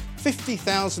spent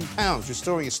 £50,000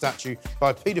 restoring a statue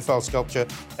by paedophile sculptor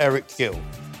Eric Gill.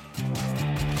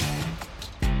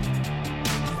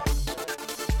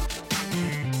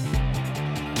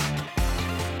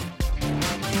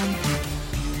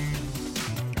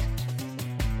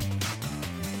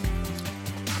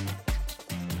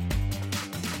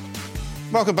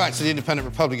 Welcome back to the Independent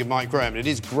Republic of Mike Graham. It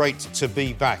is great to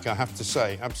be back, I have to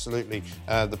say. Absolutely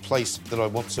the place that I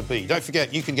want to be. Don't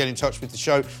forget, you can get in touch with the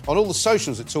show on all the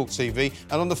socials at Talk TV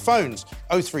and on the phones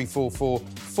 0344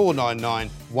 499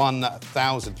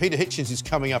 1000. Peter Hitchens is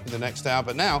coming up in the next hour,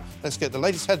 but now let's get the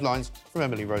latest headlines from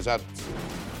Emily Rose Adams.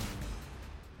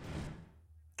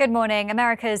 Good morning.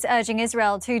 America's urging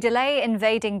Israel to delay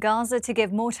invading Gaza to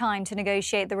give more time to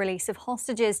negotiate the release of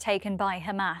hostages taken by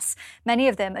Hamas. Many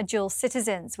of them are dual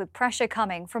citizens, with pressure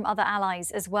coming from other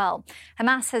allies as well.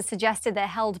 Hamas has suggested they're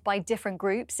held by different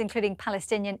groups, including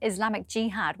Palestinian Islamic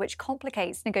Jihad, which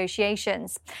complicates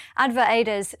negotiations. Adva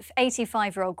Ada's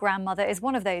 85-year-old grandmother is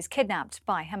one of those kidnapped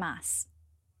by Hamas.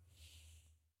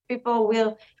 People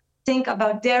will think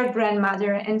about their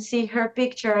grandmother and see her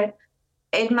picture.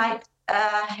 It might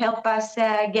help us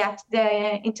get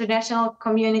the international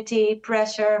community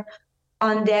pressure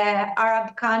on the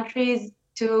Arab countries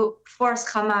to force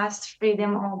Hamas to free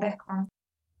them all back home.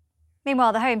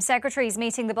 Meanwhile, the Home Secretary is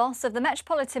meeting the boss of the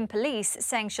Metropolitan Police,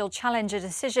 saying she'll challenge a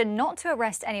decision not to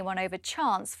arrest anyone over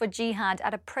chants for jihad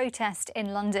at a protest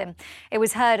in London. It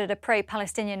was heard at a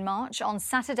pro-Palestinian march on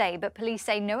Saturday, but police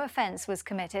say no offence was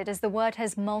committed as the word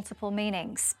has multiple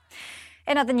meanings.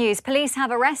 In other news, police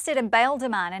have arrested and bailed a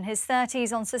man in his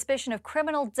 30s on suspicion of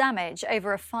criminal damage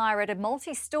over a fire at a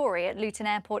multi-storey at Luton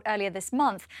Airport earlier this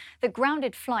month that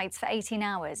grounded flights for 18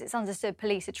 hours. It's understood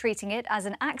police are treating it as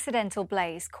an accidental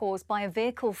blaze caused by a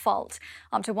vehicle fault.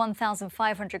 Up to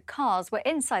 1,500 cars were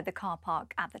inside the car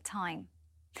park at the time.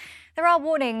 There are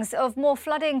warnings of more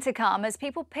flooding to come as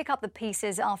people pick up the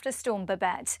pieces after Storm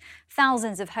Babette.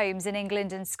 Thousands of homes in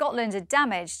England and Scotland are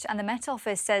damaged, and the Met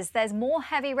Office says there's more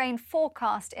heavy rain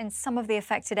forecast in some of the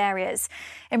affected areas.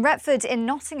 In Retford in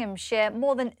Nottinghamshire,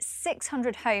 more than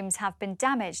 600 homes have been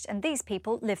damaged, and these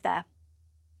people live there.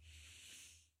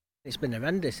 It's been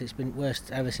horrendous. It's been worse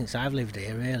ever since I've lived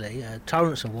here, really.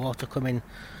 Torrents of water coming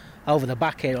over the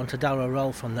back here onto Darrow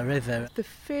Road from the river. The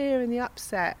fear and the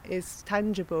upset is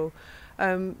tangible.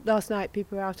 Last night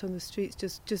people were out on the streets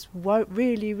just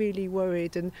really, really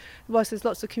worried, and whilst there's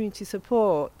lots of community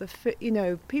support,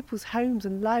 people's homes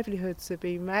and livelihoods are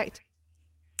being wrecked.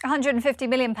 £150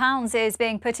 million is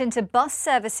being put into bus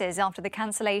services after the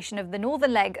cancellation of the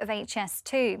northern leg of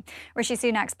HS2. Rishi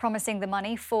Sunak's promising the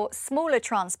money for smaller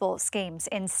transport schemes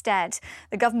instead.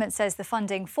 The government says the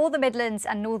funding for the Midlands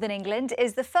and Northern England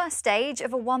is the first stage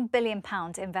of a £1 billion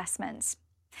investment.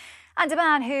 And a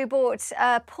man who bought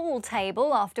a pool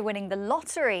table after winning the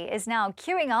lottery is now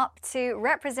queuing up to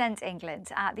represent England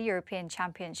at the European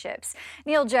Championships.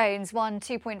 Neil Jones won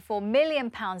 £2.4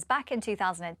 million back in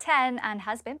 2010 and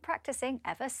has been practising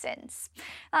ever since.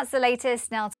 That's the latest.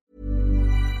 Now,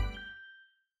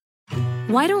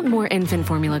 Why don't more infant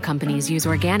formula companies use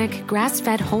organic,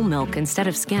 grass-fed whole milk instead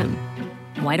of skim?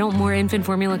 Why don't more infant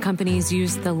formula companies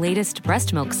use the latest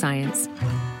breast milk science?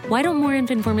 Why don't more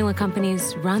infant formula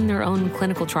companies run their own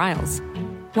clinical trials?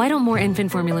 Why don't more infant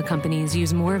formula companies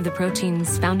use more of the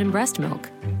proteins found in breast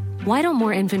milk? Why don't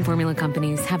more infant formula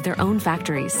companies have their own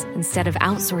factories instead of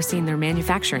outsourcing their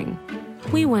manufacturing?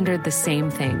 We wondered the same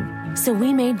thing. So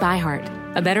we made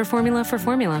ByHeart, a better formula for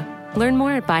formula. Learn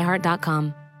more at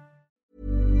byheart.com.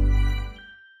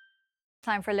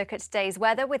 time for a look at today's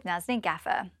weather with Nazneen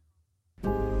Gaffer.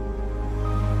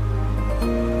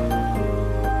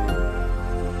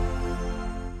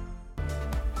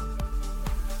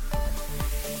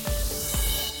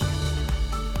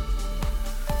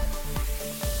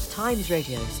 Times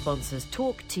Radio sponsors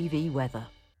Talk TV weather.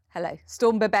 Hello.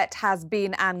 Storm Babette has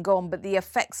been and gone, but the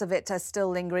effects of it are still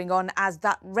lingering on, as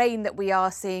that rain that we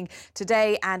are seeing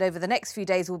today and over the next few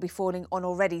days will be falling on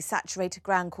already saturated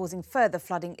ground, causing further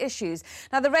flooding issues.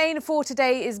 Now, the rain for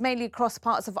today is mainly across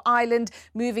parts of Ireland,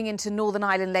 moving into Northern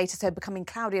Ireland later, so becoming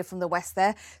cloudier from the west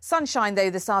there. Sunshine, though,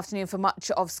 this afternoon for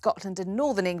much of Scotland and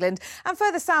Northern England. And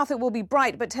further south, it will be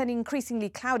bright, but turning increasingly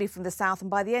cloudy from the south. And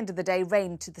by the end of the day,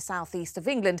 rain to the southeast of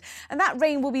England. And that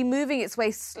rain will be moving its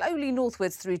way slowly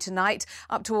northwards through tonight,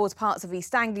 up towards parts of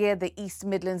East Anglia, the East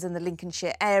Midlands and the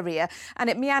Lincolnshire area. And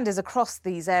it meanders across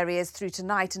these areas through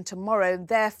tonight and tomorrow,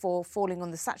 therefore falling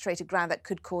on the saturated ground that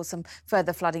could cause some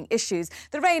further flooding issues.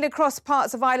 The rain across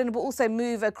parts of Ireland will also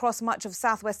move across much of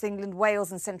southwest England,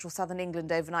 Wales and central southern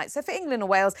England overnight. So for England and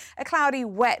Wales, a cloudy,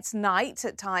 wet night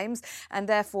at times, and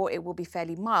therefore it will be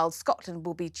fairly mild. Scotland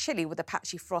will be chilly with a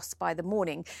patchy frost by the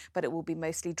morning, but it will be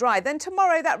mostly dry. Then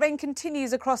tomorrow, that rain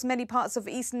continues across many parts of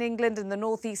eastern England and the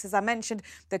northeast, as I mentioned.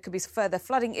 There could be further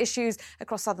flooding issues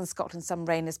across southern Scotland. Some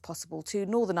rain is possible too.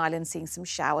 Northern Ireland seeing some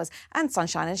showers and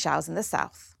sunshine and showers in the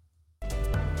south.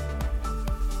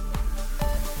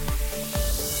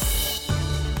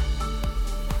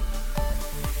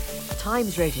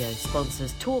 Times Radio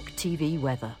sponsors Talk TV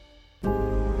weather.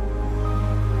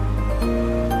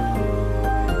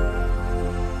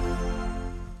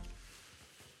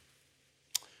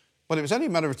 Well, it was only a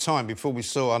matter of time before we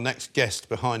saw our next guest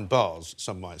behind bars,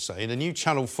 some might say. In a new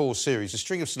Channel 4 series, a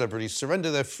string of celebrities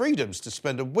surrender their freedoms to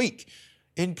spend a week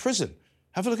in prison.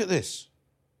 Have a look at this.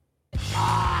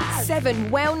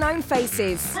 7 well-known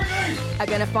faces are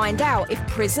going to find out if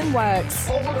prison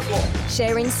works.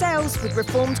 Sharing cells with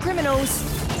reformed criminals.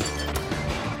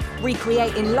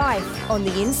 Recreating life on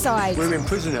the inside. We're in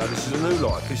prison now. This is a new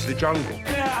life. This is the jungle.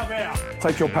 Get out of here.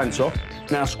 Take your pants off.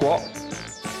 Now squat.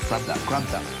 Grab that, grab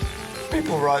that.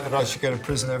 People write that I should go to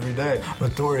prison every day. I'm a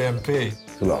Tory MP.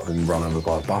 It's like being run over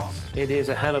by a bus. It is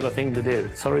a hell of a thing to do.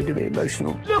 Sorry to be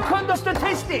emotional. Look at the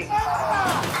statistics!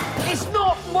 It's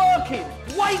not working!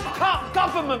 Wake up,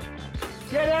 government!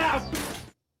 Get out!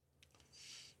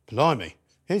 Blimey.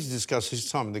 Here to discuss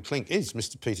his time in the clink is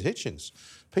Mr. Peter Hitchens.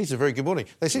 Peter, very good morning.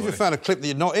 They seem to have found a clip that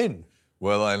you're not in.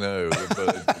 Well, I know,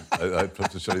 but I have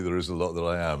to tell you there is a lot that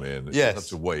I am in. Yes. You have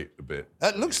to wait a bit.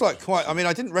 It looks like quite... I mean,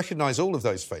 I didn't recognise all of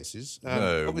those faces.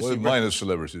 No, well, minor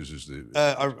celebrities is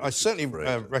the... I certainly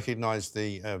recognise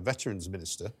the Veterans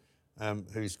Minister,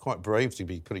 who's quite brave to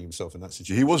be putting himself in that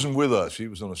situation. He wasn't with us. He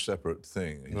was on a separate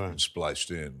thing. He's Right. been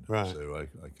spliced in. Right. So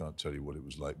I can't tell you what it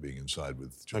was like being inside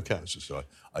with journalists. So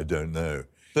I don't know.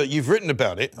 But you've written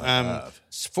about it. I have.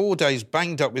 4 days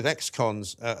banged up with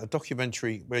ex-cons, a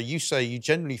documentary where you say you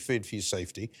generally feared for your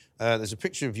safety. There's a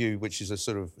picture of you, which is a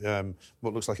sort of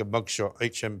what looks like a mugshot,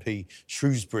 HMP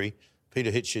Shrewsbury,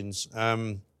 Peter Hitchens.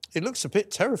 It looks a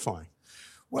bit terrifying.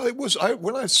 Well, it was.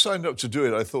 When I signed up to do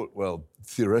it, I thought, well,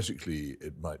 theoretically,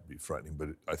 it might be frightening, but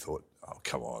I thought, oh,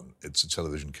 come on, it's a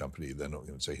television company. They're not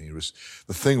going to take any risks.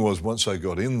 The thing was, once I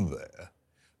got in there,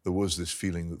 there was this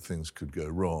feeling that things could go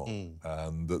wrong,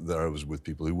 and that there I was with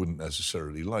people who wouldn't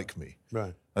necessarily like me.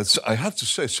 Right. And so I have to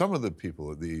say, some of the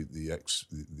people, the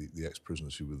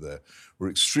ex-prisoners who were there, were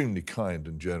extremely kind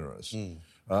and generous.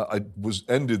 I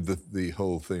ended the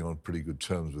whole thing on pretty good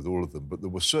terms with all of them, but there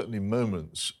were certainly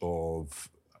moments of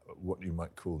what you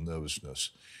might call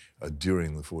nervousness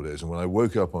during the 4 days. And when I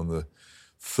woke up on the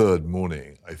third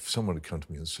morning, if someone had come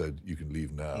to me and said, "You can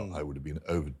leave now," I would have been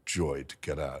overjoyed to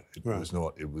get out. It was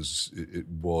not. It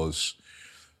was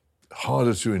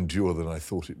harder to endure than I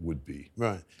thought it would be.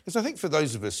 Right. Because I think for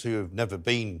those of us who have never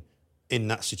been in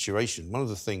that situation, one of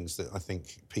the things that I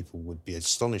think people would be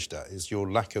astonished at is your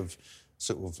lack of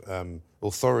sort of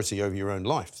authority over your own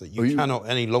life, that you cannot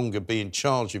any longer be in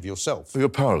charge of yourself. You're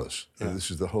powerless. Yeah. This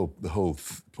is the whole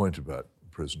point about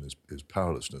prison is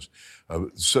powerlessness.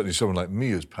 Certainly someone like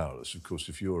me is powerless. Of course,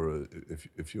 if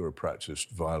you're a practiced,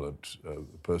 violent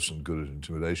person, good at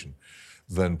intimidation,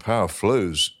 then power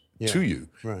flows to you.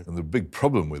 Right. And the big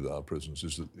problem with our prisons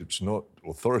is that it's not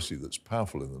authority that's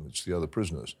powerful in them, it's the other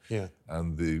prisoners. Yeah.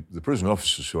 And the prison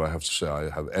officers, who I have to say I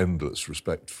have endless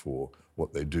respect for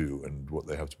what they do and what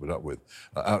they have to put up with,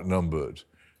 are outnumbered,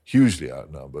 hugely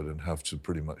outnumbered, and have to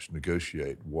pretty much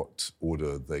negotiate what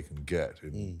order they can get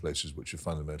in places which are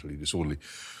fundamentally disorderly.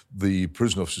 The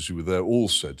prison officers who were there all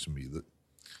said to me that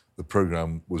the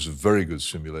programme was a very good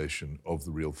simulation of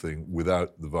the real thing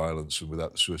without the violence and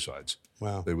without the suicides.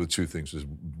 Wow. They were two things that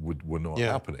were not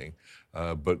happening,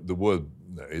 but there were,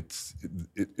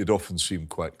 it often seemed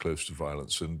quite close to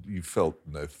violence, and you felt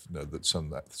that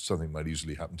something might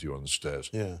easily happen to you on the stairs.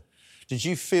 Yeah. Did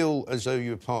you feel as though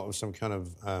you were part of some kind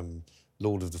of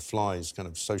Lord of the Flies kind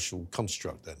of social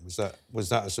construct then? Was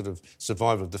that a sort of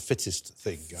survival of the fittest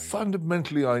thing going on?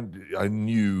 Fundamentally, I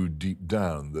knew deep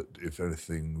down that if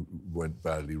anything went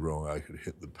badly wrong, I could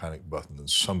hit the panic button and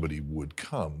somebody would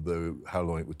come, though how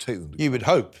long it would take them to come. You would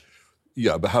hope.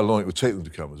 Yeah, but how long it would take them to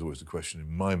come was always the question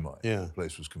in my mind. Yeah. The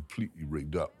place was completely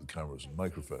rigged up with cameras and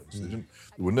microphones. There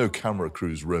were no camera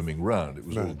crews roaming around. It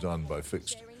was all done by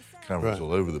fixed cameras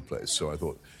all over the place. So I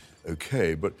thought,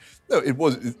 okay, but no, it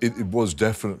was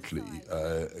definitely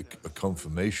a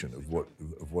confirmation of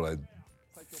what I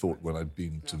thought when I'd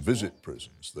been to visit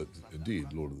prisons, that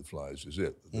indeed Lord of the Flies is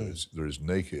it. There is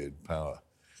naked power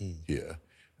here.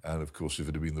 And of course, if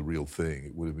it had been the real thing,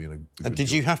 it would have been a And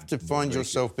did you have to find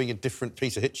yourself being a different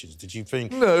piece of Hitchens? Did you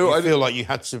feel like you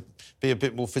had to be a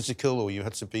bit more physical, or you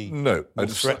had to be more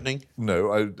threatening?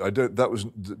 No, I don't.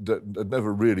 That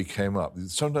never really came up.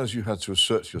 Sometimes you had to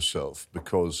assert yourself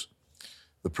because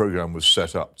the programme was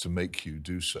set up to make you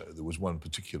do so. There was one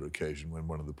particular occasion when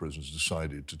one of the prisoners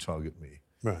decided to target me.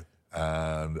 Right.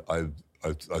 And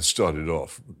I started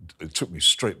off. It took me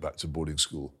straight back to boarding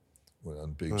school.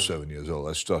 When being 7 years old,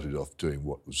 I started off doing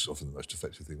what was often the most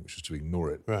effective thing, which was to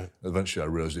ignore it. Right. Eventually, I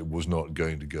realised it was not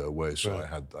going to go away, so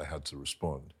I had to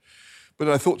respond. But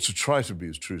I thought to try to be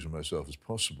as true to myself as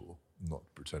possible, not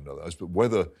pretend otherwise. But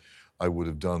whether I would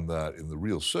have done that in the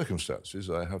real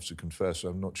circumstances, I have to confess,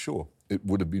 I'm not sure. It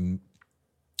would have been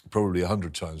probably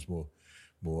 100 times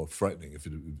more frightening if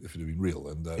it had been real,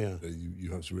 and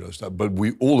you have to realise that. But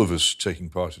all of us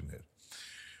taking part in it,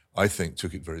 I think,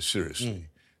 took it very seriously.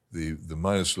 The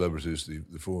minor celebrities,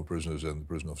 the former prisoners and the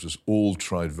prison officers all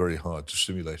tried very hard to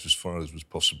simulate as far as was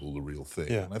possible the real thing.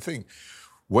 Yeah. And I think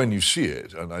when you see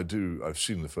it, and I've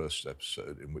seen the first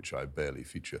episode in which I barely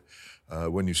feature,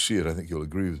 when you see it, I think you'll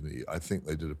agree with me, I think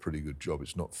they did a pretty good job.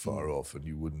 It's not far off, and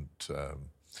you wouldn't...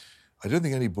 I don't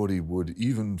think anybody would,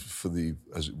 even for the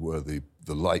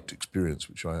light experience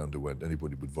which I underwent,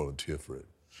 anybody would volunteer for it.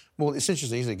 Well, it's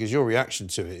interesting, isn't it? Because your reaction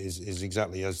to it is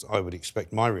exactly as I would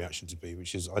expect my reaction to be,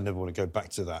 which is I never want to go back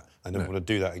to that. I never want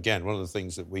to do that again. One of the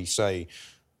things that we say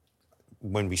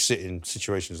when we sit in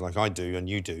situations like I do and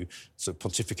you do, sort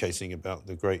of pontificating about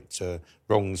the great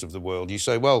wrongs of the world, you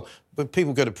say, well, when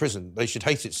people go to prison, they should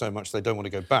hate it so much they don't want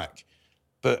to go back.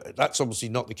 But that's obviously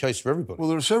not the case for everybody. Well,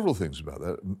 there are several things about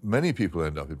that. Many people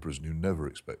end up in prison who never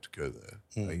expect to go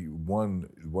there.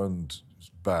 One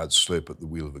bad slip at the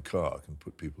wheel of a car can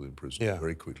put people in prison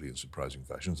very quickly in surprising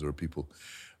fashions. There are people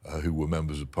who were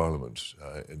members of Parliament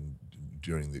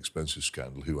during the expenses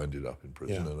scandal who ended up in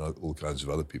prison, and all kinds of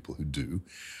other people who do.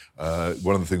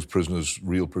 One of the things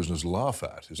real prisoners laugh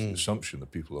at is the assumption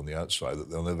of people on the outside that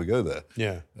they'll never go there.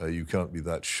 Yeah. You can't be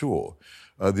that sure.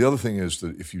 The other thing is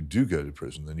that if you do go to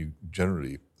prison, then you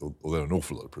generally, although an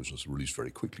awful lot of prisoners are released very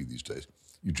quickly these days,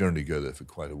 you generally go there for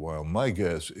quite a while. My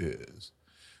guess is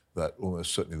that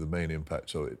almost certainly the main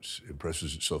impact of it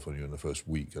impresses itself on you in the first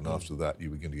week, and after that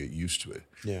you begin to get used to it.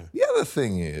 Yeah. The other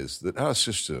thing is that our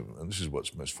system, and this is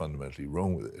what's most fundamentally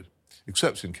wrong with it,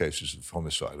 except in cases of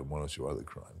homicide and one or two other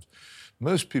crimes.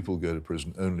 Most people go to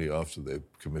prison only after they've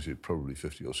committed probably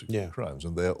 50 or 60 crimes,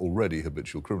 and they're already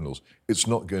habitual criminals. It's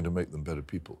not going to make them better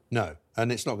people. No,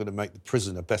 and it's not going to make the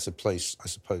prison a better place, I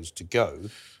suppose, to go.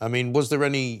 I mean, was there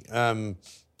any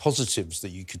positives that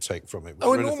you could take from it?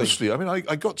 Enormously. I mean,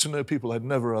 I got to know people I'd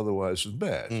never otherwise have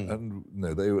met. And,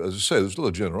 they, as I say, there was a lot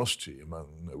of generosity among,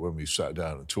 when we sat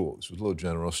down and talked. There was a lot of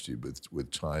generosity with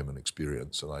time and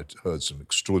experience, and I heard some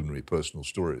extraordinary personal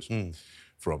stories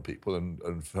from people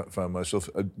and found myself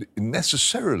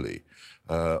necessarily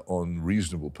on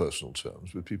reasonable personal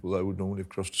terms with people I would normally have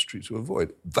crossed the street to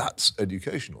avoid. That's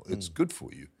educational. It's good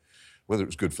for you. Whether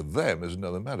it's good for them is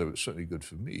another matter, but it's certainly good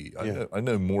for me. I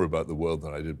know more about the world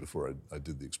than I did before I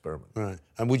did the experiment. Right.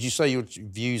 And would you say your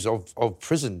views of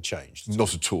prison changed?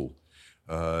 Not at all.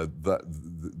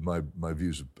 My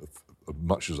views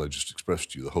much as I just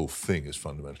expressed to you, the whole thing is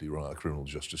fundamentally wrong. Our criminal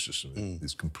justice system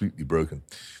is completely broken.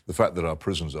 The fact that our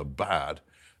prisons are bad,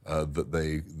 that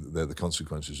they're the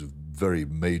consequences of very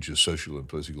major social and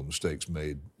political mistakes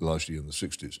made largely in the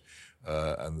 60s,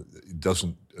 and it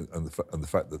doesn't, and the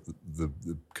fact that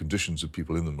the conditions of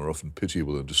people in them are often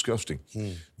pitiable and disgusting,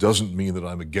 doesn't mean that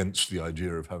I'm against the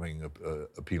idea of having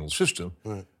a penal system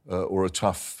or a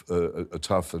tough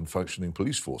and functioning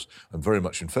police force. I'm very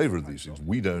much in favour of these things.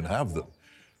 We don't have them.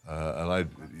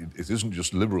 It isn't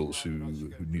just liberals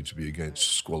who need to be against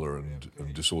squalor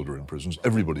and disorder in prisons.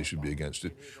 Everybody should be against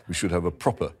it. We should have a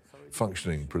proper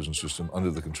functioning prison system under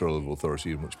the control of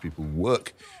authority in which people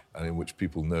work and in which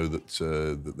people know that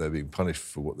they're being punished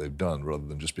for what they've done rather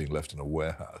than just being left in a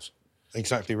warehouse.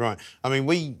 Exactly right. I mean,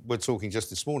 we were talking just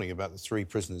this morning about the 3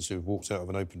 prisoners who walked out of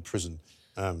an open prison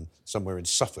somewhere in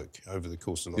Suffolk over the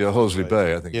course of the last Horsley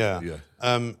Bay, I think.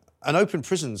 And open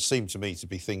prisons seem to me to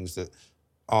be things that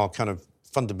are kind of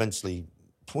fundamentally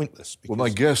pointless. Well, my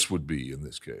guess would be, in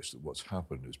this case, that what's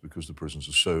happened is because the prisons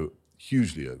are so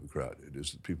hugely overcrowded,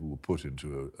 is that people were put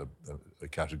into a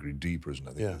Category D prison,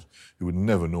 I think it is, who would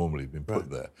never normally have been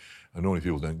put there. And normally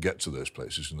people don't get to those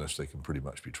places unless they can pretty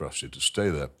much be trusted to stay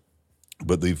there.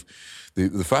 But the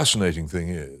fascinating thing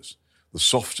is, the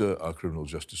softer our criminal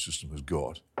justice system has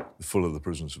got, the fuller the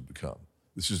prisons have become.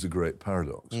 This is the great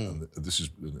paradox, and this is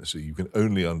so you can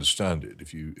only understand it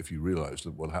if you realise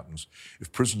that what happens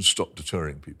if prisons stop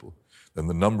deterring people, then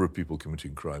the number of people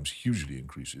committing crimes hugely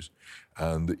increases,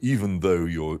 and even though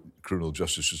your criminal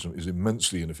justice system is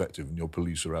immensely ineffective and your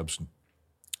police are absent,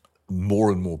 more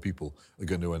and more people are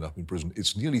going to end up in prison.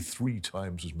 It's nearly 3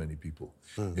 times as many people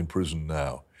in prison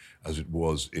now as it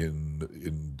was in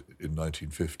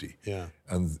 1950. Yeah.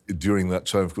 And during that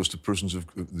time, of course, the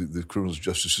criminal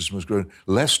justice system has grown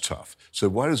less tough. So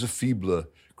why does a feebler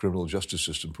criminal justice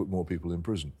system put more people in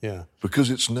prison? Yeah.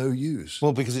 Because it's no use.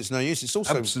 Well, because it's no use. It's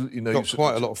also absolutely no got use.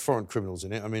 Quite a lot of foreign criminals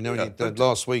in it. I mean,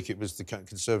 last week it was the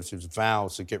Conservatives' vow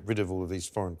to get rid of all of these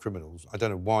foreign criminals. I don't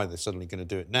know why they're suddenly going to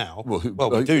do it now. Well,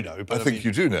 we do know. But I think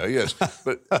you do know, yes.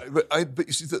 but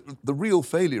you see, the real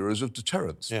failure is of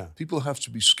deterrence. Yeah. People have to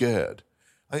be scared.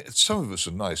 Some of us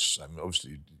are nice. I mean,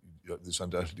 obviously, this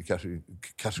undoubtedly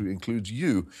category includes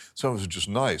you. Some of us are just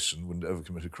nice and wouldn't ever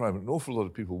commit a crime. An awful lot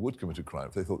of people would commit a crime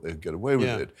if they thought they'd get away with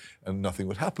it and nothing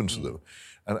would happen to them.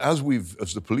 And as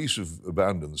the police have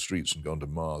abandoned the streets and gone to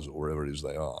Mars or wherever it is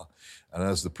they are, and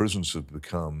as the prisons have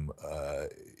become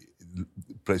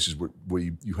places where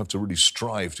you have to really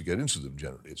strive to get into them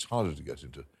generally, it's harder to get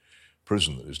into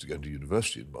prison than it is to go into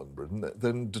university in modern Britain,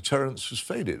 then deterrence has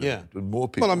faded. Yeah. And more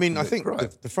people. Well, I mean, I think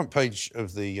the front page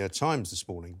of the Times this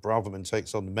morning, Braverman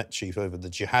takes on the Met chief over the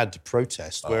jihad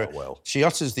protest, where she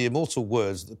utters the immortal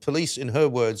words that police, in her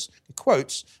words,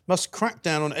 quotes, must crack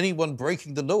down on anyone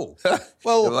breaking the law.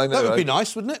 Well, that would be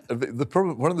nice, wouldn't it?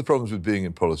 One of the problems with being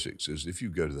in politics is if you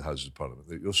go to the Houses of Parliament,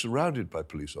 you're surrounded by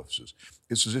police officers.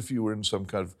 It's as if you were in some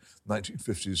kind of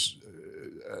 1950s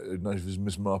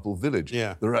Miss Marple village.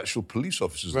 Yeah. There are actual police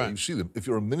officers there. You see them. If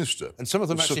you're a minister... And some of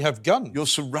them actually have guns. You're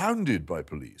surrounded by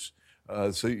police.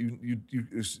 So you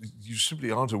simply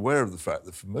aren't aware of the fact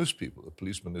that for most people, a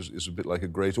policeman is a bit like a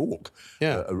great auk.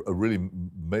 Yeah. A really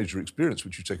major experience,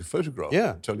 which you take a photograph.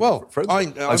 Yeah. Well,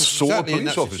 I saw exactly a police in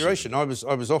that officer. situation. I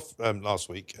was off last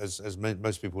week, as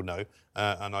most people know,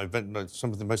 and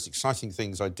some of the most exciting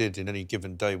things I did in any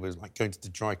given day was like going to the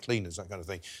dry cleaners, that kind of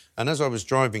thing. And as I was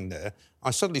driving there, I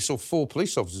suddenly saw 4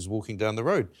 police officers walking down the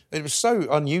road. It was so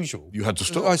unusual. You had to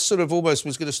stop. I sort of almost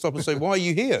was going to stop and say, "Why are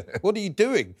you here? What are you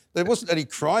doing?" There was wasn't any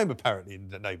crime apparently in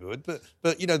the neighbourhood, but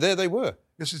there they were.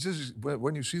 Yes, it is.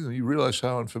 When you see them, you realise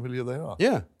how unfamiliar they are.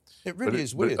 Yeah. It really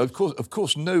is weird. Of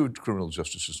course, no criminal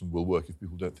justice system will work if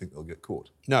people don't think they'll get caught.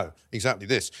 No, exactly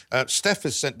this. Steph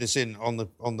has sent this in on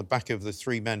the back of the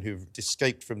 3 men who've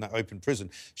escaped from that open prison.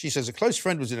 She says a close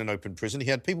friend was in an open prison. He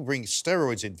had people bringing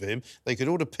steroids in for him. They could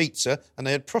order pizza, and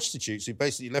they had prostitutes who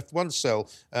basically left one cell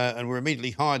and were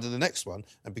immediately hired to the next one.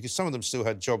 And because some of them still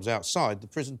had jobs outside, the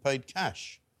prison paid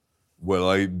cash. Well,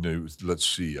 I know. Let's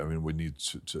see. I mean, we need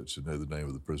to know the name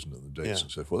of the prison and the dates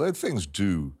and so forth.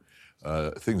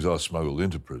 Things are smuggled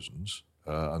into prisons,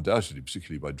 undoubtedly,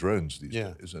 particularly by drones these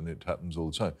days, and it happens all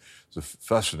the time. There's a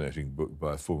fascinating book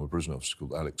by a former prison officer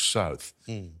called Alex South,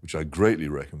 which I greatly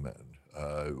recommend,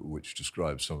 which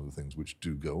describes some of the things which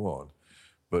do go on.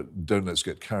 But don't let's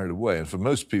get carried away. And for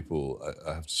most people,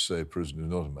 I have to say, prison is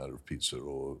not a matter of pizza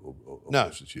or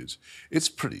prostitutes. It's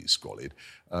pretty squalid.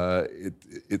 But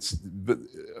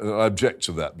I object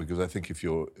to that because I think if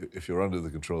you're under the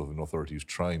control of an authority who's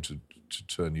trying to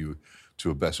turn you to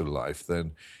a better life,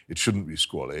 then it shouldn't be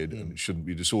squalid and it shouldn't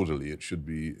be disorderly. It should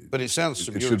be. But it sounds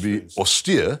from it your should experience. be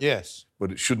austere. Yes.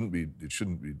 But it shouldn't be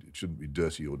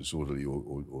dirty or disorderly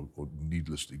or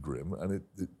needlessly grim. And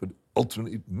but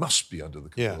ultimately it must be under the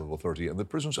control of authority. And the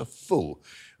prisons are full.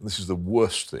 And this is the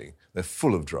worst thing. They're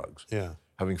full of drugs. Yeah.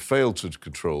 Having failed to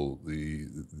control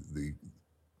the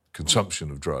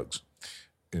consumption of drugs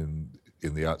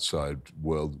in the outside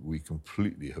world, we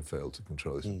completely have failed to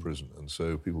control this in prison. And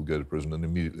so people go to prison and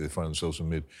immediately they find themselves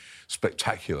amid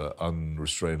spectacular,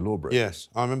 unrestrained lawbreaking. Yes.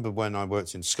 I remember when I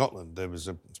worked in Scotland, there was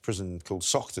a prison called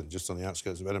Saughton, just on the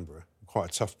outskirts of Edinburgh, quite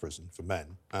a tough prison for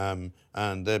men.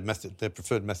 And their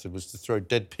preferred method was to throw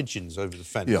dead pigeons over the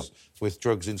fence with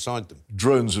drugs inside them.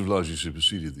 Drones have largely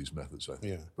superseded these methods, I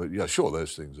think. Yeah. But yeah, sure,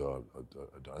 those things are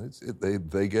done.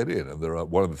 They get in. And there are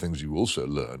one of the things you also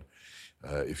learn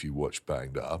if you watch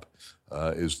Banged Up,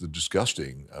 is the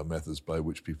disgusting methods by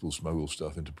which people smuggle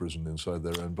stuff into prison inside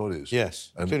their own bodies.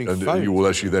 Yes, and phones. You will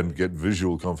actually then get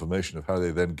visual confirmation of how they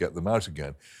then get them out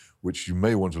again, which you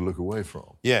may want to look away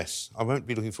from. Yes, I won't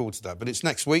be looking forward to that. But it's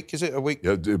next week, is it? A week?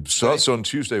 Yeah, it starts on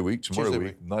Tuesday week, tomorrow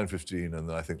week, 9:15,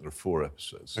 and I think there are 4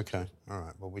 episodes. Okay, all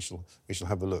right. Well, we shall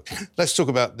have a look. Let's talk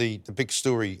about the big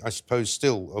story, I suppose,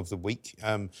 still of the week.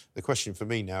 The question for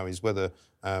me now is whether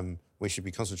we should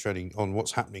be concentrating on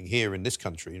what's happening here in this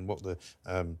country and what the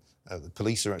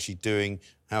police are actually doing,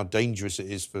 how dangerous it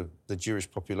is for the Jewish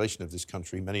population of this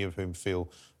country, many of whom feel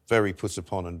very put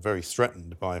upon and very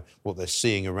threatened by what they're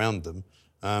seeing around them,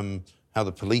 how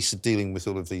the police are dealing with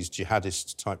all of these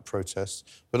jihadist-type protests,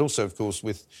 but also, of course,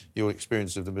 with your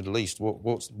experience of the Middle East,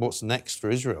 what's next for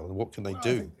Israel and what can they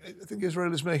do? I think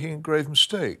Israel is making grave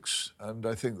mistakes, and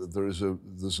I think that there's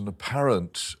an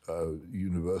apparent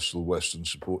universal Western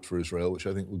support for Israel, which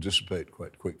I think will dissipate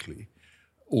quite quickly.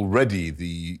 Already,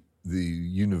 the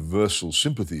universal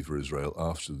sympathy for Israel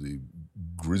after the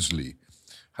grisly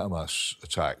Hamas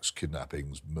attacks,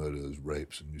 kidnappings, murders,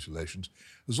 rapes and mutilations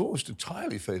has almost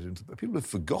entirely faded into... People have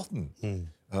forgotten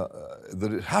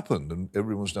that it happened, and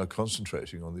everyone's now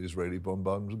concentrating on the Israeli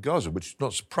bombardment of Gaza, which is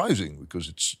not surprising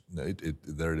because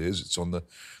there it is. It's on the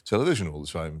television all the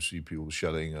time. You see people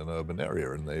shelling an urban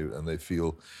area, and they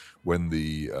feel when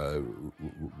the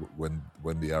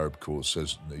Arab cause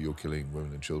says you're killing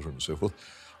women and children and so forth.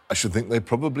 I should think they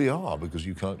probably are, because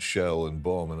you can't shell and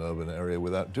bomb an urban area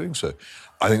without doing so.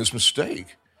 I think it's a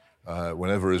mistake.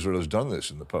 Whenever Israel has done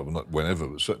this in the past, well, not whenever,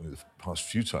 but certainly the past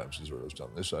few times Israel has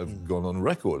done this, I've gone on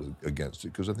record against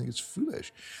it because I think it's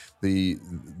foolish. The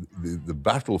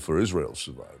battle for Israel's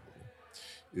survival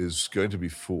is going to be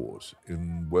fought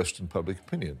in Western public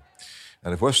opinion.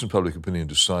 And if Western public opinion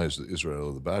decides that Israel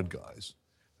are the bad guys,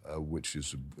 which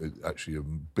is actually a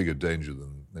bigger danger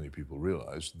than many people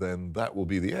realise, then that will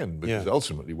be the end, because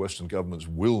ultimately Western governments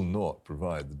will not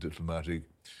provide the diplomatic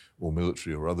or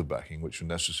military or other backing which are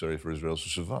necessary for Israel to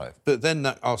survive. But then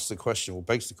that asks the question, or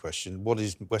begs the question, what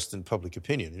is Western public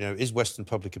opinion? Is Western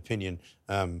public opinion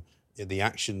the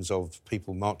actions of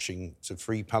people marching to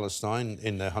free Palestine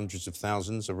in their hundreds of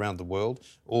thousands around the world,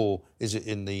 or is it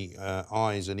in the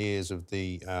eyes and ears of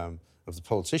the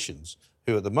politicians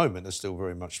who at the moment are still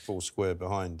very much four square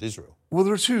behind Israel? Well,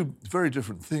 there are two very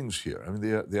different things here. I mean,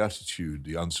 the attitude,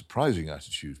 the unsurprising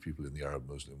attitude of people in the Arab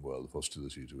Muslim world of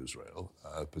hostility to Israel,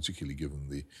 particularly given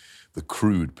the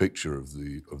crude picture of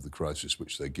the crisis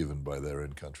which they're given by their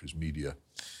own country's media,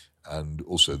 and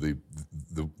also the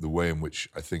way in which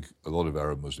I think a lot of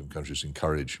Arab Muslim countries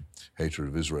encourage hatred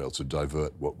of Israel to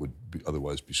divert what would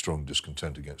otherwise be strong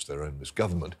discontent against their own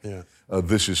misgovernment. Yeah.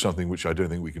 This is something which I don't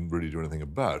think we can really do anything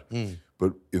about.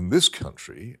 But in this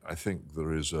country, I think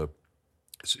there is a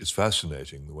it's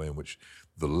fascinating the way in which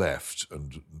the left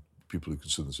and people who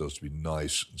consider themselves to be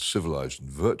nice and civilized and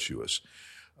virtuous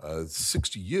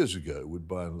 60 years ago would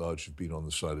by and large have been on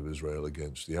the side of Israel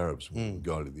against the Arabs and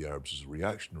regarded the Arabs as a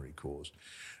reactionary cause.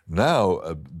 Now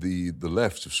the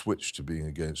left have switched to being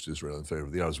against Israel in favour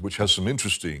of the Arabs, which has some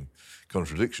interesting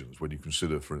contradictions when you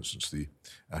consider, for instance, the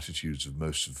attitudes of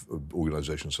most of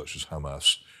organisations such as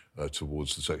Hamas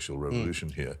towards the sexual revolution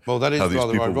here. Well, that is how these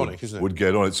rather people ironic, isn't it? would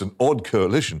get on. It's an odd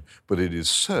coalition, but it is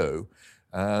so.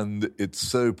 And it's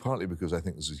so partly because I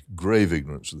think there's a grave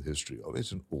ignorance of the history of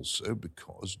it, and also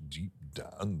because deep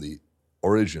down the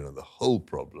origin of the whole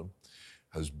problem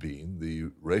has been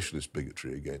the racialist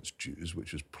bigotry against Jews,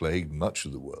 which has plagued much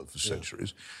of the world for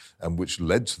centuries, and which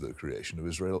led to the creation of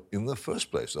Israel in the first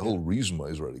place. The whole reason why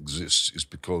Israel exists is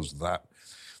because that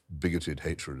bigoted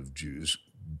hatred of Jews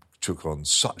took on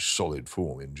such solid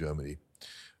form in Germany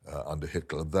under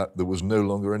Hitler that there was no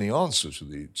longer any answer to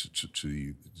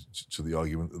the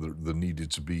argument that there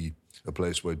needed to be a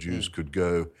place where Jews could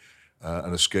go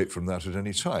and escape from that at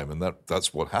any time, and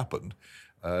that's what happened.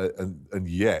 And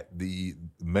yet,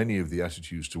 many of the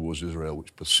attitudes towards Israel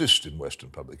which persist in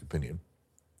Western public opinion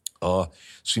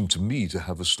seem to me to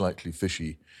have a slightly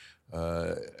fishy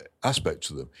aspect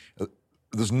to them.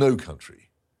 There's no country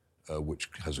which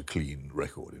has a clean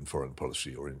record in foreign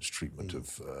policy or in its treatment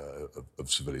of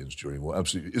civilians during war.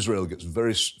 Absolutely, Israel gets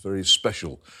very, very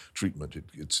special treatment.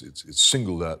 It's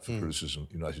singled out for criticism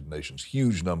in the United Nations.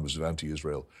 Huge numbers of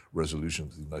anti-Israel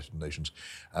resolutions in the United Nations,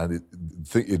 and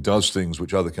it does things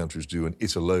which other countries do, and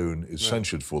it alone is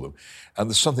censured for them. And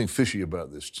there's something fishy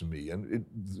about this to me. And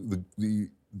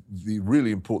the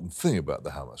really important thing about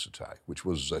the Hamas attack, which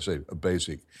was, as I say, a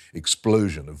basic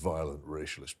explosion of violent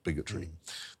racialist bigotry,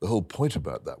 the whole point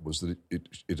about that was that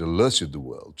it alerted the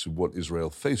world to what Israel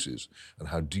faces and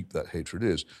how deep that hatred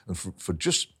is. And for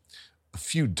just a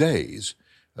few days,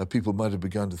 people might have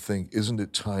begun to think, isn't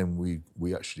it time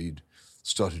we actually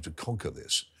started to conquer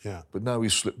this? Yeah. But now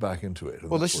we've slipped back into it.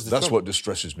 Well, that's what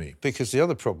distresses me. Because the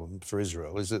other problem for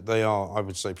Israel is that they are, I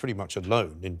would say, pretty much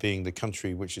alone in being the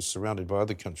country which is surrounded by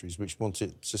other countries which want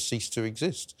it to cease to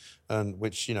exist, and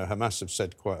which, Hamas have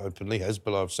said quite openly,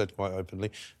 Hezbollah have said quite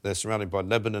openly. They're surrounded by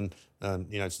Lebanon,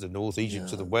 to the north, Egypt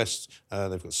to the west.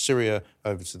 They've got Syria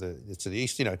over to the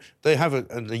east. They have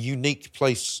a unique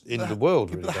place in the world.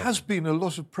 Really, there has been a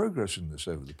lot of progress in this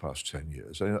over the past 10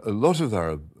 years. A lot of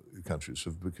Arab countries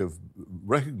have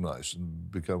recognised and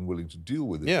become willing to deal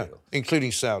with Israel.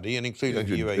 Including Saudi and including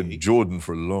UAE. And Jordan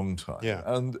for a long time. Yeah.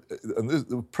 And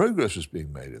the progress is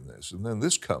being made in this. And then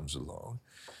this comes along,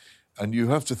 and you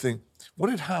have to think, what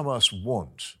did Hamas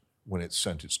want when it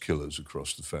sent its killers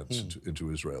across the fence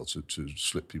into Israel to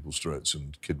slit people's throats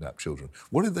and kidnap children?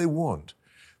 What did they want?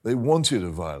 They wanted a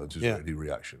violent Israeli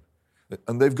reaction.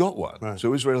 And they've got one. Right.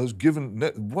 So Israel has given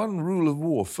one rule of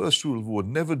war, first rule of war,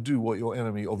 never do what your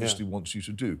enemy obviously wants you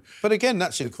to do. But again,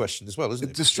 that's in question as well, isn't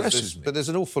it? It distresses me. But there's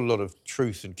an awful lot of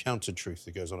truth and counter-truth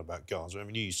that goes on about Gaza. I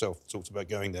mean, you yourself talked about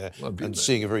going there and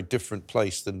seeing a very different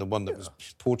place than the one that was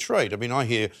portrayed. I mean, I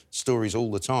hear stories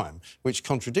all the time which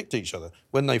contradict each other.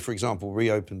 When they, for example,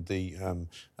 reopened the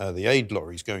aid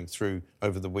lorries going through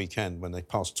over the weekend, when they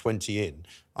passed 20 in,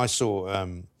 I saw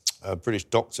a British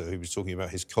doctor who was talking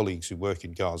about his colleagues who work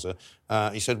in Gaza.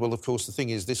 He said, well, of course, the thing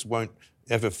is, this won't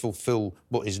ever fulfil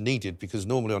what is needed, because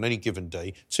normally on any given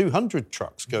day, 200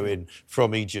 trucks go in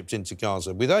from Egypt into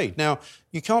Gaza with aid. Now,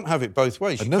 you can't have it both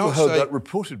ways. I've never heard that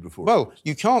reported before. Well,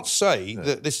 you can't say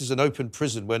that this is an open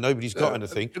prison where nobody's got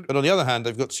anything, but on the other hand,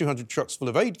 they've got 200 trucks full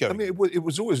of aid going. I mean, it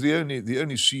was always the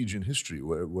only siege in history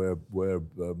where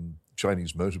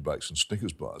Chinese motorbikes and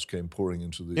Snickers bars came pouring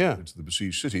into the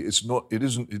besieged city. It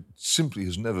simply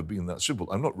has never been that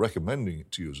simple. I'm not recommending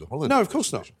it to you as a holiday. No, of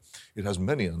course not. It has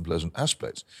many unpleasant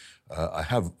aspects. I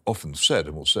have often said,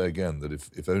 and will say again, that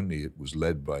if only it was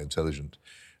led by intelligent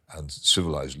and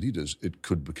civilized leaders, it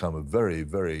could become a very,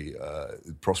 very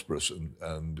prosperous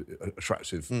and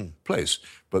attractive place.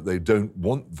 But they don't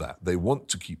want that. They want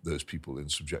to keep those people in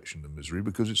subjection and misery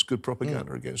because it's good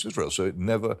propaganda against Israel. So it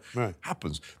never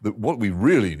happens. What we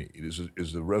really need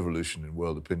is a revolution in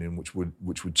world opinion which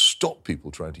would stop people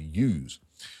trying to use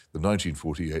the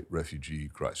 1948 refugee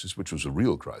crisis, which was a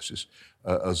real crisis,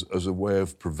 as a way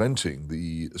of preventing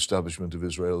the establishment of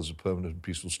Israel as a permanent and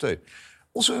peaceful state.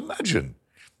 Also, imagine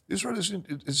Israel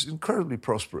is incredibly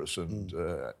prosperous and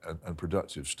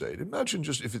productive state. Imagine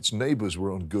just if its neighbours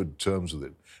were on good terms with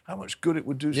it, how much good it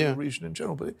would do to the region in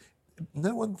general. But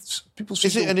people seem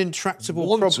Is it an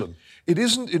intractable problem? It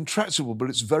isn't intractable, but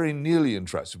it's very nearly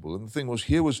intractable. And the thing was,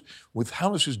 with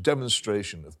Hamas's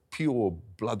demonstration of pure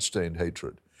blood-stained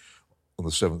hatred on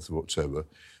the 7th of October,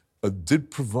 did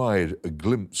provide a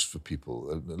glimpse for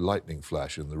people, a lightning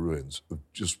flash in the ruins of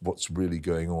just what's really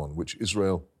going on, which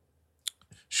Israel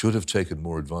should have taken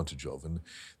more advantage of. And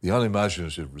the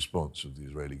unimaginative response of the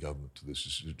Israeli government to this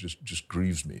just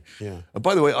grieves me. Yeah. And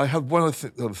by the way, I have one other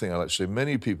thing I'd like to say.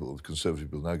 Many people, conservative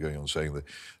people, now going on saying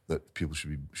that people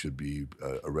should be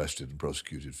arrested and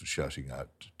prosecuted for shouting out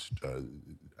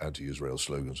anti-Israel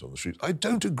slogans on the streets. I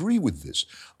don't agree with this.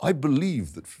 I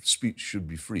believe that speech should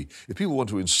be free. If people want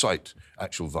to incite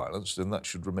actual violence, then that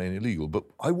should remain illegal. But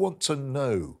I want to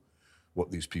know what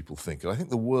these people think, and I think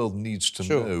the world needs to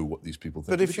know what these people think.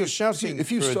 But if you're shouting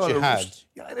for jihad,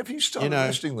 and if you start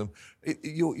arresting them,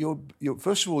 you're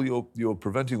first of all you're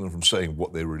preventing them from saying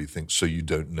what they really think, so you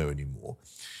don't know anymore.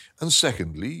 And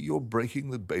secondly, you're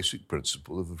breaking the basic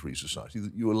principle of a free society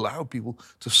that you allow people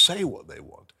to say what they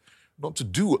want, not to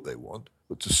do what they want,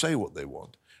 but to say what they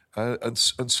want. And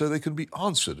so they can be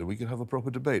answered and we can have a proper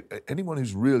debate. Anyone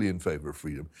who's really in favour of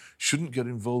freedom shouldn't get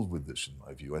involved with this, in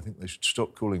my view. I think they should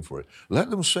stop calling for it.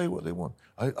 Let them say what they want.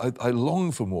 I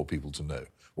long for more people to know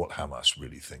what Hamas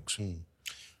really thinks.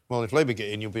 Well, if Labour get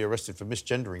in, you'll be arrested for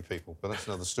misgendering people, but that's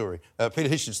another story. Peter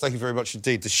Hitchens, thank you very much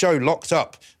indeed. The show Locked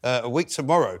Up a week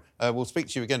tomorrow. We'll speak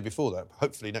to you again before that,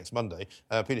 hopefully next Monday.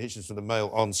 Peter Hitchens from the Mail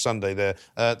on Sunday there.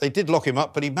 They did lock him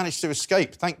up, but he managed to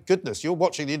escape. Thank goodness. You're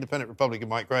watching The Independent Republic of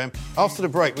Mike Graham. After the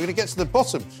break, we're going to get to the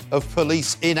bottom of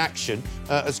police inaction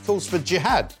as calls for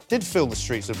jihad did fill the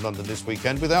streets of London this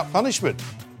weekend without punishment.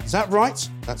 Is that right?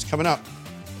 That's coming up.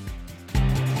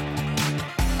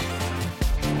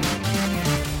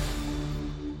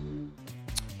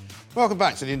 Welcome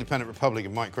back to the Independent Republic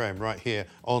of Mike Graham right here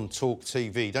on Talk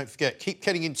TV. Don't forget, keep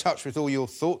getting in touch with all your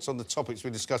thoughts on the topics we're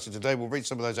discussing today. We'll read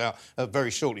some of those out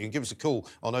very shortly. You can give us a call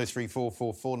on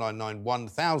 0344 499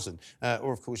 1000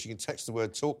 or, of course, you can text the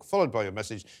word TALK followed by your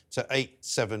message to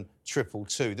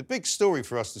 87222. The big story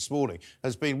for us this morning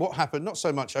has been what happened, not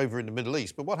so much over in the Middle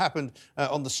East, but what happened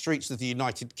on the streets of the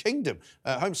United Kingdom.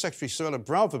 Home Secretary Suella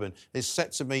Braverman is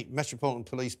set to meet Metropolitan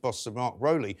Police boss Sir Mark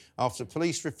Rowley after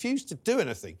police refused to do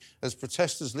anything as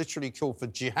protesters literally call for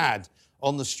jihad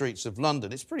on the streets of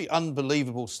London. It's pretty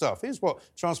unbelievable stuff. Here's what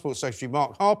Transport Secretary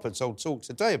Mark Harper told Talk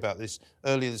Today about this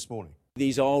earlier this morning.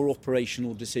 These are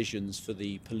operational decisions for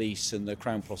the police and the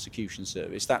Crown Prosecution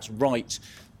Service. That's right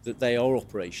that they are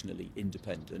operationally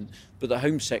independent, but the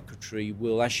Home Secretary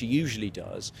will, as she usually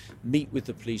does, meet with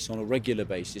the police on a regular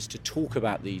basis to talk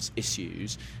about these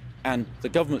issues. And the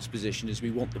government's position is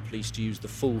we want the police to use the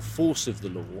full force of the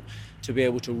law to be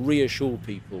able to reassure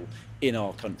people in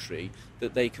our country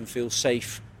that they can feel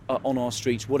safe on our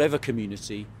streets, whatever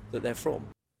community that they're from.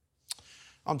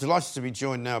 I'm delighted to be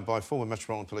joined now by former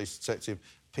Metropolitan Police Detective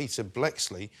Peter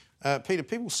Bleksley. Peter,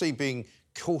 people see being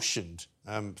cautioned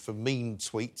for mean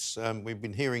tweets. We've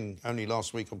been hearing only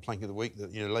last week on Plank of the Week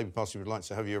that the Labour Party would like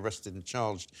to have you arrested and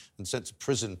charged and sent to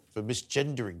prison for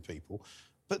misgendering people.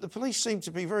 But the police seem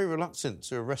to be very reluctant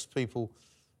to arrest people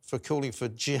for calling for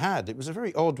jihad. It was a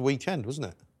very odd weekend, wasn't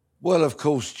it? Well, of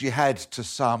course, jihad to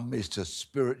some is to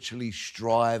spiritually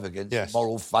strive against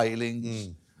moral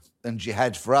failings, and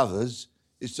jihad for others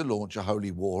is to launch a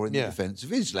holy war in the defence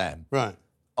of Islam. Right.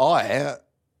 I,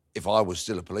 if I was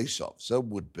still a police officer,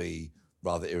 would be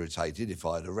rather irritated if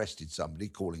I had arrested somebody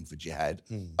calling for jihad,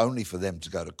 only for them to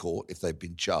go to court if they've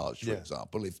been charged, for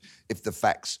example, if the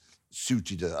facts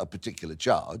suited a particular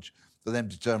charge, for them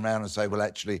to turn around and say, well,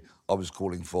 actually, I was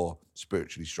calling for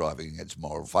spiritually striving against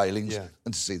moral failings,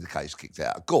 and to see the case kicked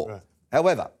out of court. Right.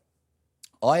 However,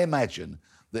 I imagine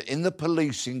that in the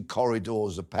policing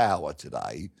corridors of power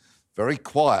today, very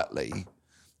quietly,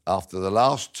 after the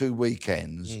last 2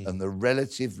 weekends and the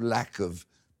relative lack of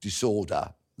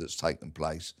disorder that's taken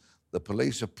place, the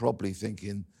police are probably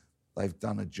thinking they've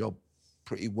done a job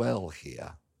pretty well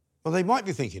here. Well, they might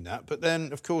be thinking that, but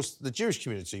then, of course, the Jewish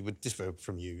community would differ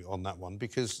from you on that one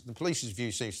because the police's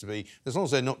view seems to be, as long as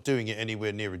they're not doing it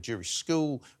anywhere near a Jewish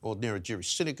school or near a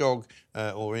Jewish synagogue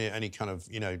or any kind of,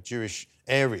 Jewish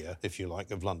area, if you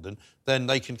like, of London, then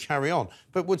they can carry on.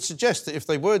 But would suggest that if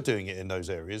they were doing it in those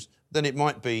areas, then it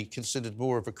might be considered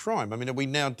more of a crime. I mean, are we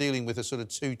now dealing with a sort of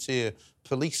two-tier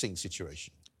policing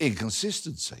situation?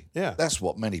 Inconsistency. Yeah. That's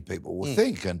what many people will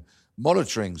think. And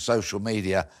monitoring social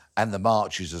media and the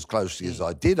marches as closely as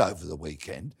I did over the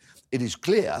weekend, it is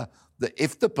clear that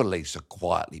if the police are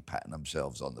quietly patting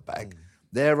themselves on the back,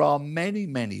 there are many,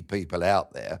 many people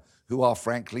out there who are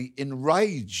frankly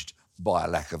enraged by a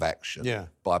lack of action,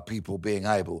 by people being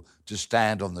able to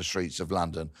stand on the streets of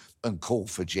London and call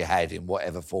for jihad in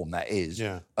whatever form that is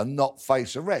and not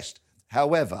face arrest.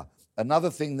 However,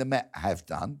 another thing the Met have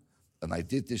done and they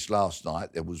did this last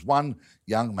night. There was one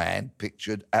young man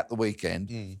pictured at the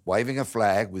weekend waving a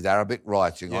flag with Arabic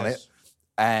writing on it,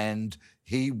 and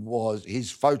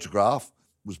his photograph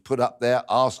was put up there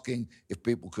asking if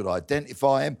people could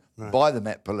identify him by the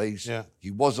Met Police. Yeah. He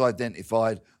was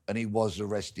identified and he was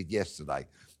arrested yesterday.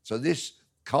 So this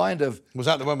kind of... Was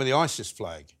that the one with the ISIS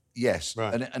flag? Yes.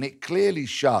 Right. And it clearly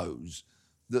shows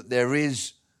that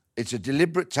it's a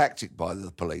deliberate tactic by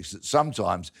the police that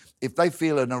sometimes if they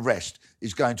feel an arrest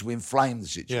is going to inflame the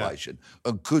situation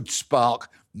and could spark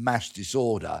mass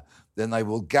disorder, then they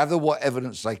will gather what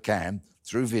evidence they can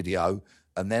through video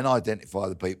and then identify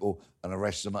the people and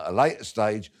arrest them at a later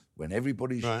stage when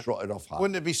everybody's trotted off home.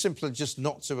 Wouldn't it be simpler just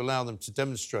not to allow them to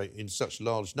demonstrate in such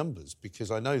large numbers? Because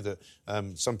I know that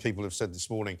some people have said this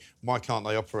morning, why can't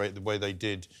they operate the way they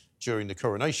did during the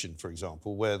coronation, for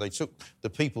example, where they took the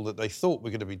people that they thought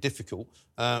were going to be difficult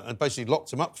and basically locked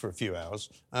them up for a few hours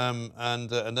and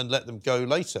then let them go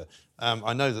later.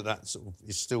 I know that sort of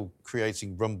is still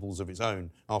creating rumbles of its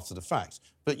own after the fact.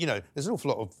 But, you know, there's an awful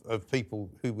lot of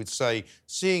people who would say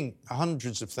seeing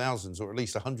hundreds of thousands or at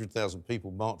least 100,000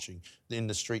 people marching in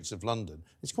the streets of London,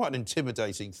 it's quite an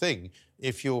intimidating thing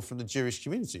if you're from the Jewish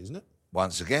community, isn't it?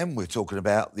 Once again, we're talking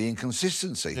about the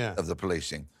inconsistency of the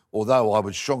policing. Although I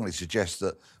would strongly suggest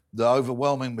that the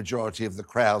overwhelming majority of the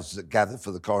crowds that gathered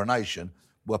for the coronation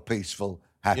were peaceful,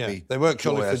 happy. They weren't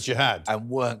calling for jihad.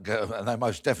 And they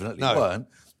most definitely weren't.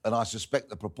 And I suspect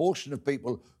the proportion of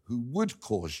people who would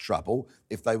cause trouble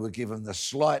if they were given the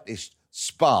slightest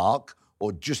spark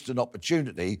or just an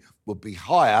opportunity would be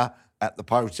higher at the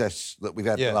protests that we've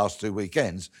had the last 2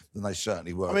 weekends than they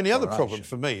certainly were. I mean, the other problem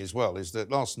for me as well is that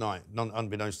last night,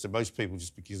 unbeknownst to most people,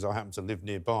 just because I happen to live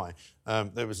nearby,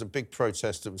 there was a big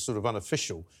protest that was sort of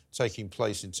unofficial taking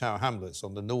place in Tower Hamlets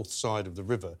on the north side of the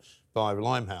river by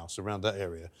Limehouse, around that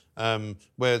area,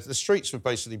 where the streets were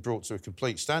basically brought to a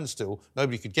complete standstill.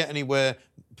 Nobody could get anywhere.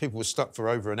 People were stuck for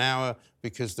over an hour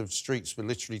because the streets were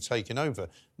literally taken over.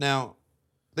 Now,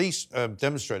 these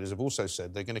demonstrators have also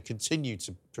said they're going to continue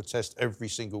to protest every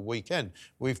single weekend.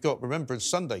 We've got Remembrance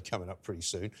Sunday coming up pretty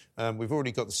soon. We've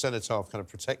already got the cenotaph kind of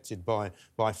protected by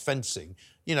fencing.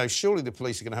 You know, surely the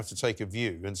police are going to have to take a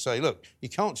view and say, look, you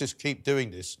can't just keep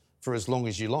doing this for as long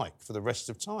as you like for the rest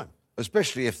of time.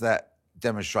 Especially if that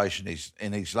demonstration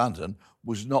in East London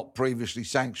was not previously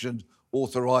sanctioned,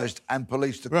 authorised and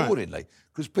policed accordingly.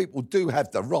 Because people do have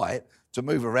the right to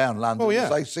move around London as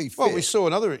they see fit. Well, we saw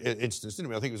another instance, didn't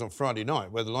we? I think it was on Friday night,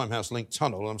 where the Limehouse Link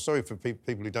Tunnel, and I'm sorry for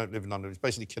people who don't live in London, it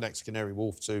basically connects Canary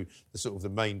Wharf to the sort of the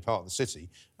main part of the city,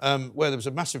 where there was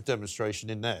a massive demonstration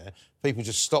in there. People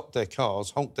just stopped their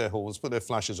cars, honked their horns, put their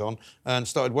flashes on and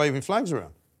started waving flags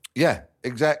around. Yeah,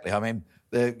 exactly. I mean,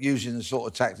 they're using the sort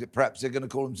of tactic, perhaps they're going to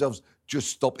call themselves Just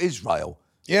Stop Israel.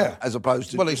 Yeah. As opposed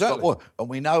to Just Stop War. And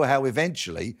we know how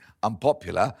eventually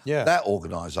unpopular that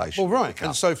organisation will become.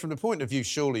 And so from the point of view,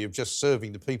 surely, of just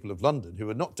serving the people of London who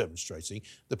are not demonstrating,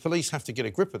 the police have to get a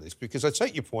grip of this, because I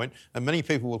take your point, and many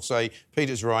people will say,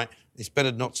 Peter's right, it's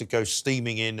better not to go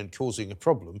steaming in and causing a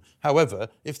problem. However,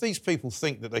 if these people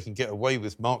think that they can get away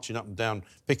with marching up and down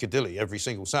Piccadilly every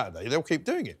single Saturday, they'll keep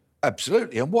doing it.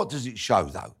 Absolutely. And what does it show,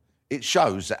 though? It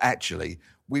shows that actually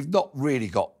we've not really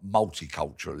got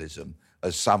multiculturalism,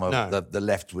 as some of the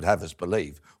left would have us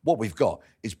believe. What we've got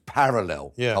is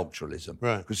parallel culturalism.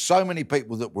 Because so many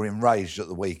people that were enraged at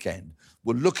the weekend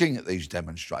were looking at these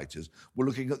demonstrators, were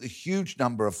looking at the huge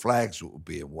number of flags that were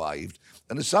being waved.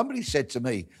 And as somebody said to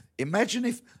me, imagine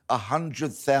if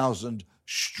 100,000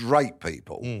 straight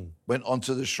people went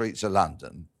onto the streets of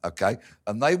London, OK,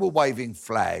 and they were waving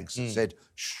flags that said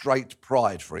straight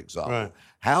pride, for example.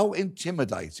 How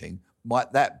intimidating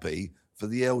might that be for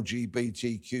the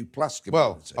LGBTQ plus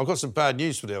community? Well, I've got some bad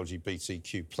news for the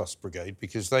LGBTQ plus brigade,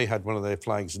 because they had one of their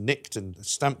flags nicked and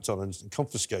stamped on and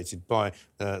confiscated by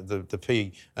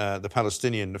the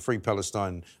Palestinian, the Free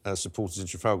Palestine supporters in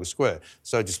Trafalgar Square.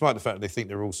 So despite the fact that they think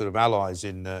they're all sort of allies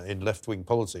in left-wing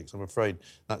politics, I'm afraid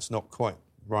that's not quite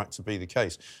right to be the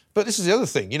case. But this is the other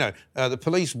thing, you know, the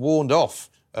police warned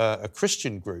off a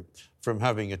Christian group from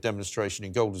having a demonstration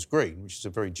in Golders Green, which is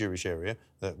a very Jewish area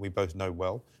that we both know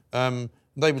well.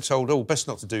 They were told, best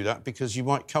not to do that because you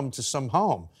might come to some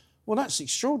harm. Well, that's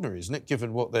extraordinary, isn't it,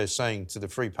 given what they're saying to the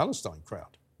Free Palestine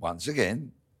crowd? Once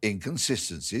again,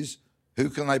 inconsistencies. Who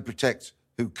can they protect?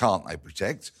 Who can't they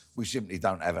protect? We simply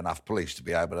don't have enough police to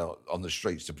be able to, on the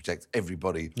streets, to protect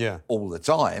everybody all the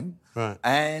time.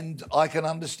 And I can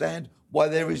understand why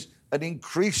there is an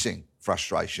increasing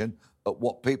frustration at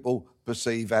what people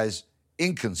perceive as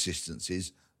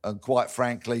inconsistencies. And quite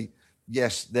frankly,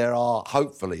 yes, there are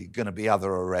hopefully going to be other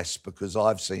arrests, because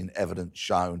I've seen evidence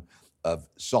shown of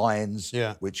signs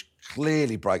which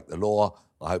clearly break the law.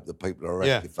 I hope that people are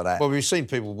arrested for that. Well, we've seen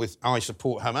people with "I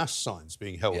support Hamas" signs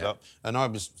being held up, and I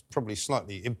was probably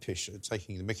slightly impish at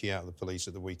taking the mickey out of the police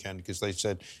at the weekend because they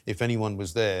said, if anyone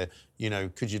was there,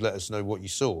 could you let us know what you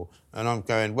saw? And I'm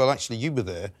going, well, actually, you were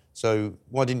there, so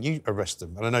why didn't you arrest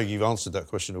them? And I know you've answered that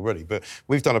question already, but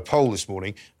we've done a poll this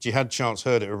morning. Jihad chants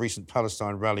heard at a recent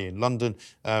Palestine rally in London.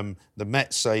 The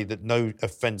Met say that no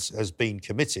offence has been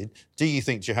committed. Do you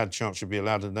think Jihad chants should be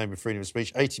allowed in the name of freedom of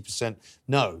speech? 80%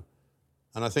 no.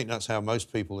 And I think that's how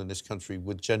most people in this country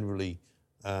would generally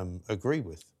agree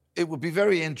with. It would be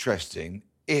very interesting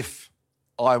if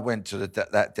I went to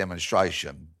that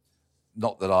demonstration,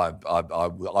 not that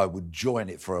I would join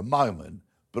it for a moment,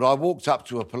 but I walked up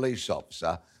to a police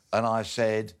officer and I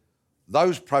said,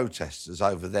 those protesters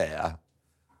over there,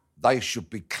 they should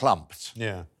be clumped.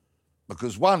 Yeah.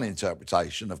 Because one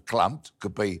interpretation of clumped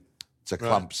could be to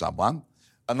clump someone.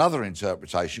 Another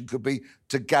interpretation could be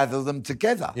to gather them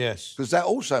together. Yes. Because that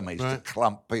also means to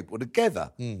clump people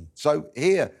together. So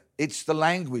here, it's the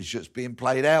language that's being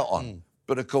played out on.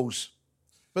 But of course...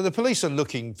 But the police are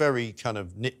looking very kind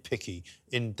of nitpicky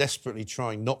in desperately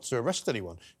trying not to arrest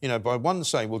anyone. By one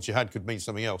saying, well, jihad could mean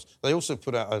something else. They also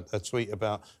put out a tweet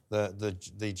about the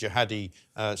jihadi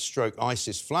stroke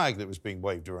ISIS flag that was being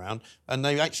waved around. And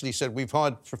they actually said, we've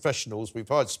hired professionals, we've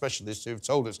hired specialists who have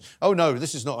told us, oh, no,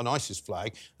 this is not an ISIS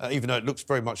flag, even though it looks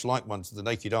very much like one to the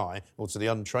naked eye or to the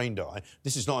untrained eye.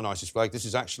 This is not an ISIS flag. This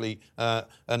is actually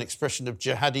an expression of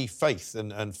jihadi faith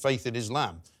and faith in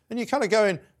Islam. And you're kind of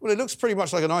going, well, it looks pretty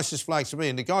much like an ISIS flag to me.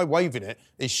 And the guy waving it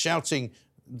is shouting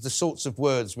the sorts of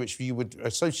words which you would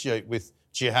associate with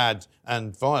jihad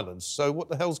and violence. So what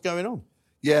the hell's going on?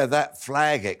 Yeah, that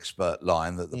flag expert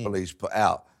line that the police put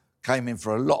out came in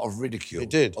for a lot of ridicule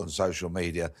on social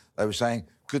media. They were saying,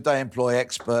 could they employ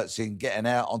experts in getting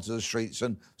out onto the streets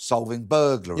and solving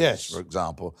burglaries, for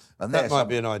example? And that might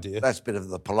be an idea. That's a bit of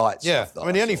the polite stuff. I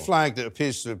mean, the only flag that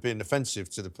appears to have been offensive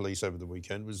to the police over the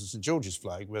weekend was the St George's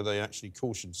flag, where they actually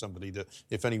cautioned somebody that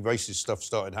if any racist stuff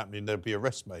started happening, there'd be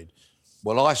arrests made.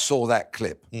 Well, I saw that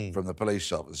clip from the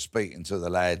police officer speaking to the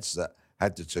lads that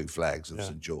had the two flags of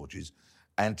St George's.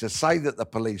 And to say that the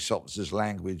police officer's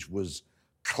language was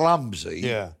clumsy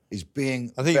is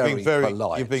being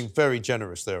polite. You're being very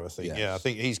generous there, I think. Yes. Yeah, I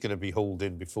think he's going to be hauled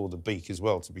in before the beak as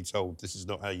well to be told this is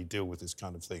not how you deal with this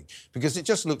kind of thing, because it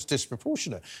just looks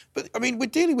disproportionate. But, I mean, we're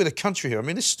dealing with a country here. I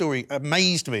mean, this story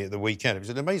amazed me at the weekend. It was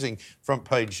an amazing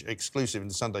front-page exclusive in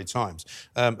the Sunday Times.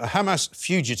 A Hamas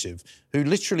fugitive who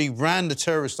literally ran the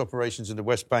terrorist operations in the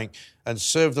West Bank and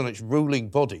served on its ruling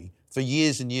body for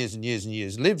years and years and years and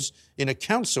years, lives in a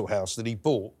council house that he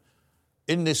bought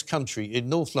in this country, in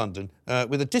North London,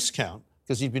 with a discount,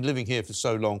 because he'd been living here for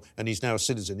so long and he's now a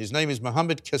citizen. His name is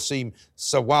Mohammed Qasim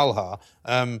Sawalha.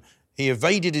 He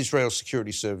evaded Israel's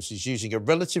security services using a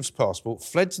relative's passport,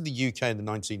 fled to the UK in the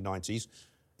 1990s.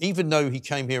 Even though he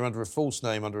came here under a false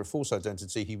name, under a false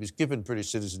identity, he was given British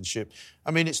citizenship.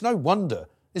 I mean, it's no wonder,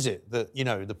 is it, that,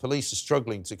 the police are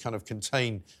struggling to kind of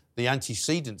contain the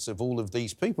antecedents of all of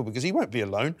these people, because he won't be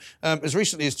alone. As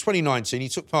recently as 2019, he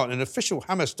took part in an official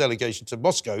Hamas delegation to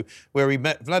Moscow, where he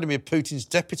met Vladimir Putin's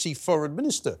deputy foreign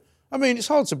minister. I mean, it's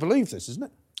hard to believe this, isn't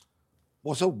it?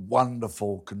 What a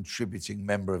wonderful contributing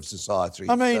member of society he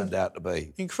turned out to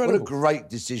be. Incredible. What a great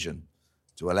decision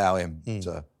to allow him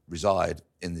to reside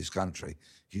in this country.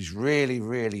 He's really,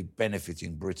 really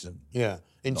benefiting Britain. Yeah.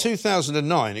 In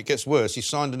 2009, it gets worse, he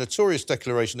signed a notorious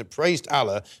declaration that praised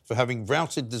Allah for having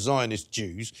routed the Zionist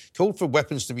Jews, called for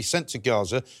weapons to be sent to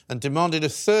Gaza, and demanded a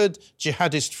third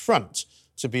jihadist front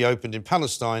to be opened in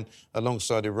Palestine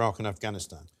alongside Iraq and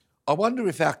Afghanistan. I wonder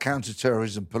if our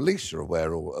counter-terrorism police are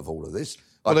aware of all of this.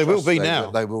 Well, they will be now.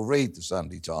 They will read the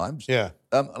Sunday Times. Yeah.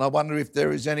 And I wonder if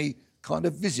there is any kind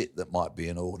of visit that might be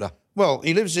in order. Well,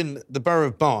 he lives in the borough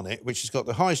of Barnet, which has got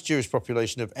the highest Jewish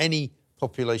population of any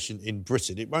population in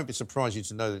Britain. It won't surprise you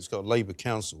to know that it's got a Labour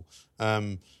council.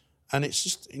 And it's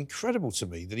just incredible to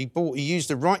me that he used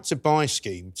the right to buy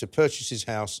scheme to purchase his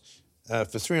house for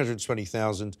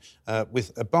 $320,000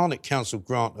 with a Barnet Council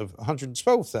grant of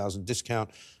 $112,000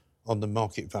 discount on the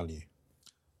market value.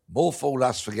 More fool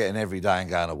us for getting every day and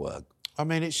going to work. I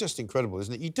mean, it's just incredible,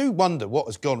 isn't it? You do wonder what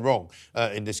has gone wrong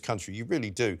in this country. You really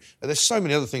do. There's so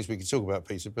many other things we could talk about,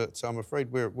 Peter, but I'm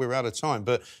afraid we're out of time.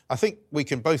 But I think we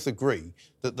can both agree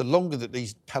that the longer that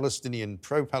these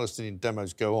pro-Palestinian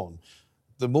demos go on,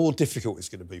 the more difficult it's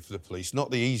going to be for the police, not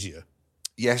the easier.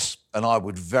 Yes, and I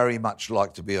would very much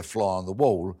like to be a fly on the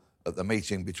wall at the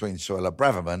meeting between Suella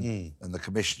Braverman and the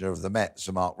Commissioner of the Met,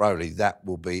 Sir Mark Rowley. That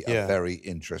will be a very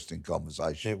interesting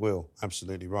conversation. It will,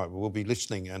 absolutely right. We'll be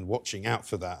listening and watching out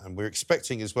for that. And we're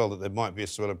expecting as well that there might be a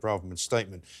Suella Braverman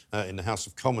statement in the House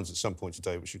of Commons at some point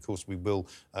today, which, of course, we will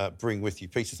bring with you.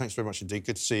 Peter, thanks very much indeed.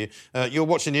 Good to see you. You're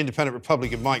watching The Independent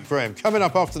Republic of Mike Graham. Coming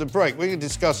up after the break, we're going to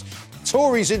discuss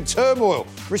Tories in turmoil.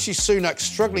 Rishi Sunak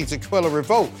struggling to quell a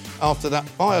revolt after that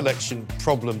by-election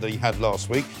problem that he had last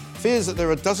week. Fears that there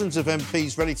are dozens of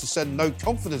MPs ready to send no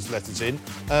confidence letters in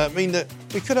mean that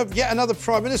we could have yet another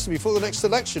Prime Minister before the next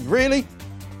election. Really?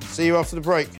 See you after the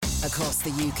break. Across the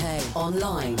UK,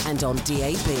 online and on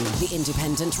DAB, The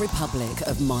Independent Republic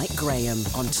of Mike Graham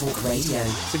on Talk Radio.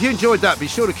 So if you enjoyed that, be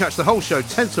sure to catch the whole show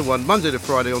 10 to 1, Monday to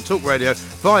Friday on Talk Radio,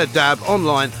 via DAB,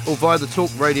 online or via the Talk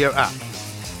Radio app.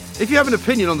 If you have an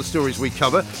opinion on the stories we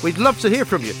cover, we'd love to hear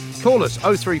from you. Call us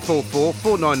 0344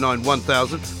 499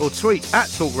 1000 or tweet at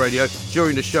Talk Radio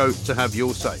during the show to have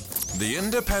your say. The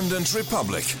Independent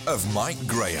Republic of Mike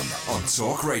Graham on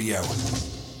Talk Radio.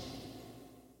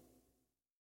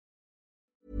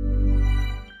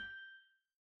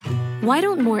 Why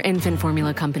don't more infant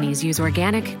formula companies use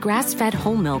organic, grass-fed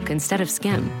whole milk instead of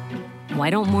skim? Why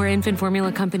don't more infant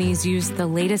formula companies use the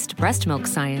latest breast milk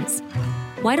science?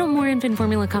 Why don't more infant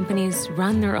formula companies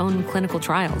run their own clinical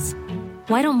trials?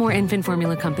 Why don't more infant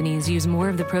formula companies use more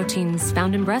of the proteins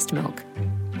found in breast milk?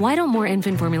 Why don't more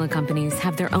infant formula companies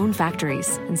have their own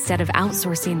factories instead of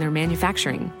outsourcing their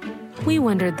manufacturing? We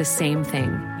wondered the same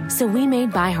thing. So we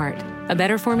made ByHeart, a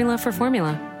better formula for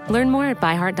formula. Learn more at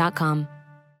byheart.com.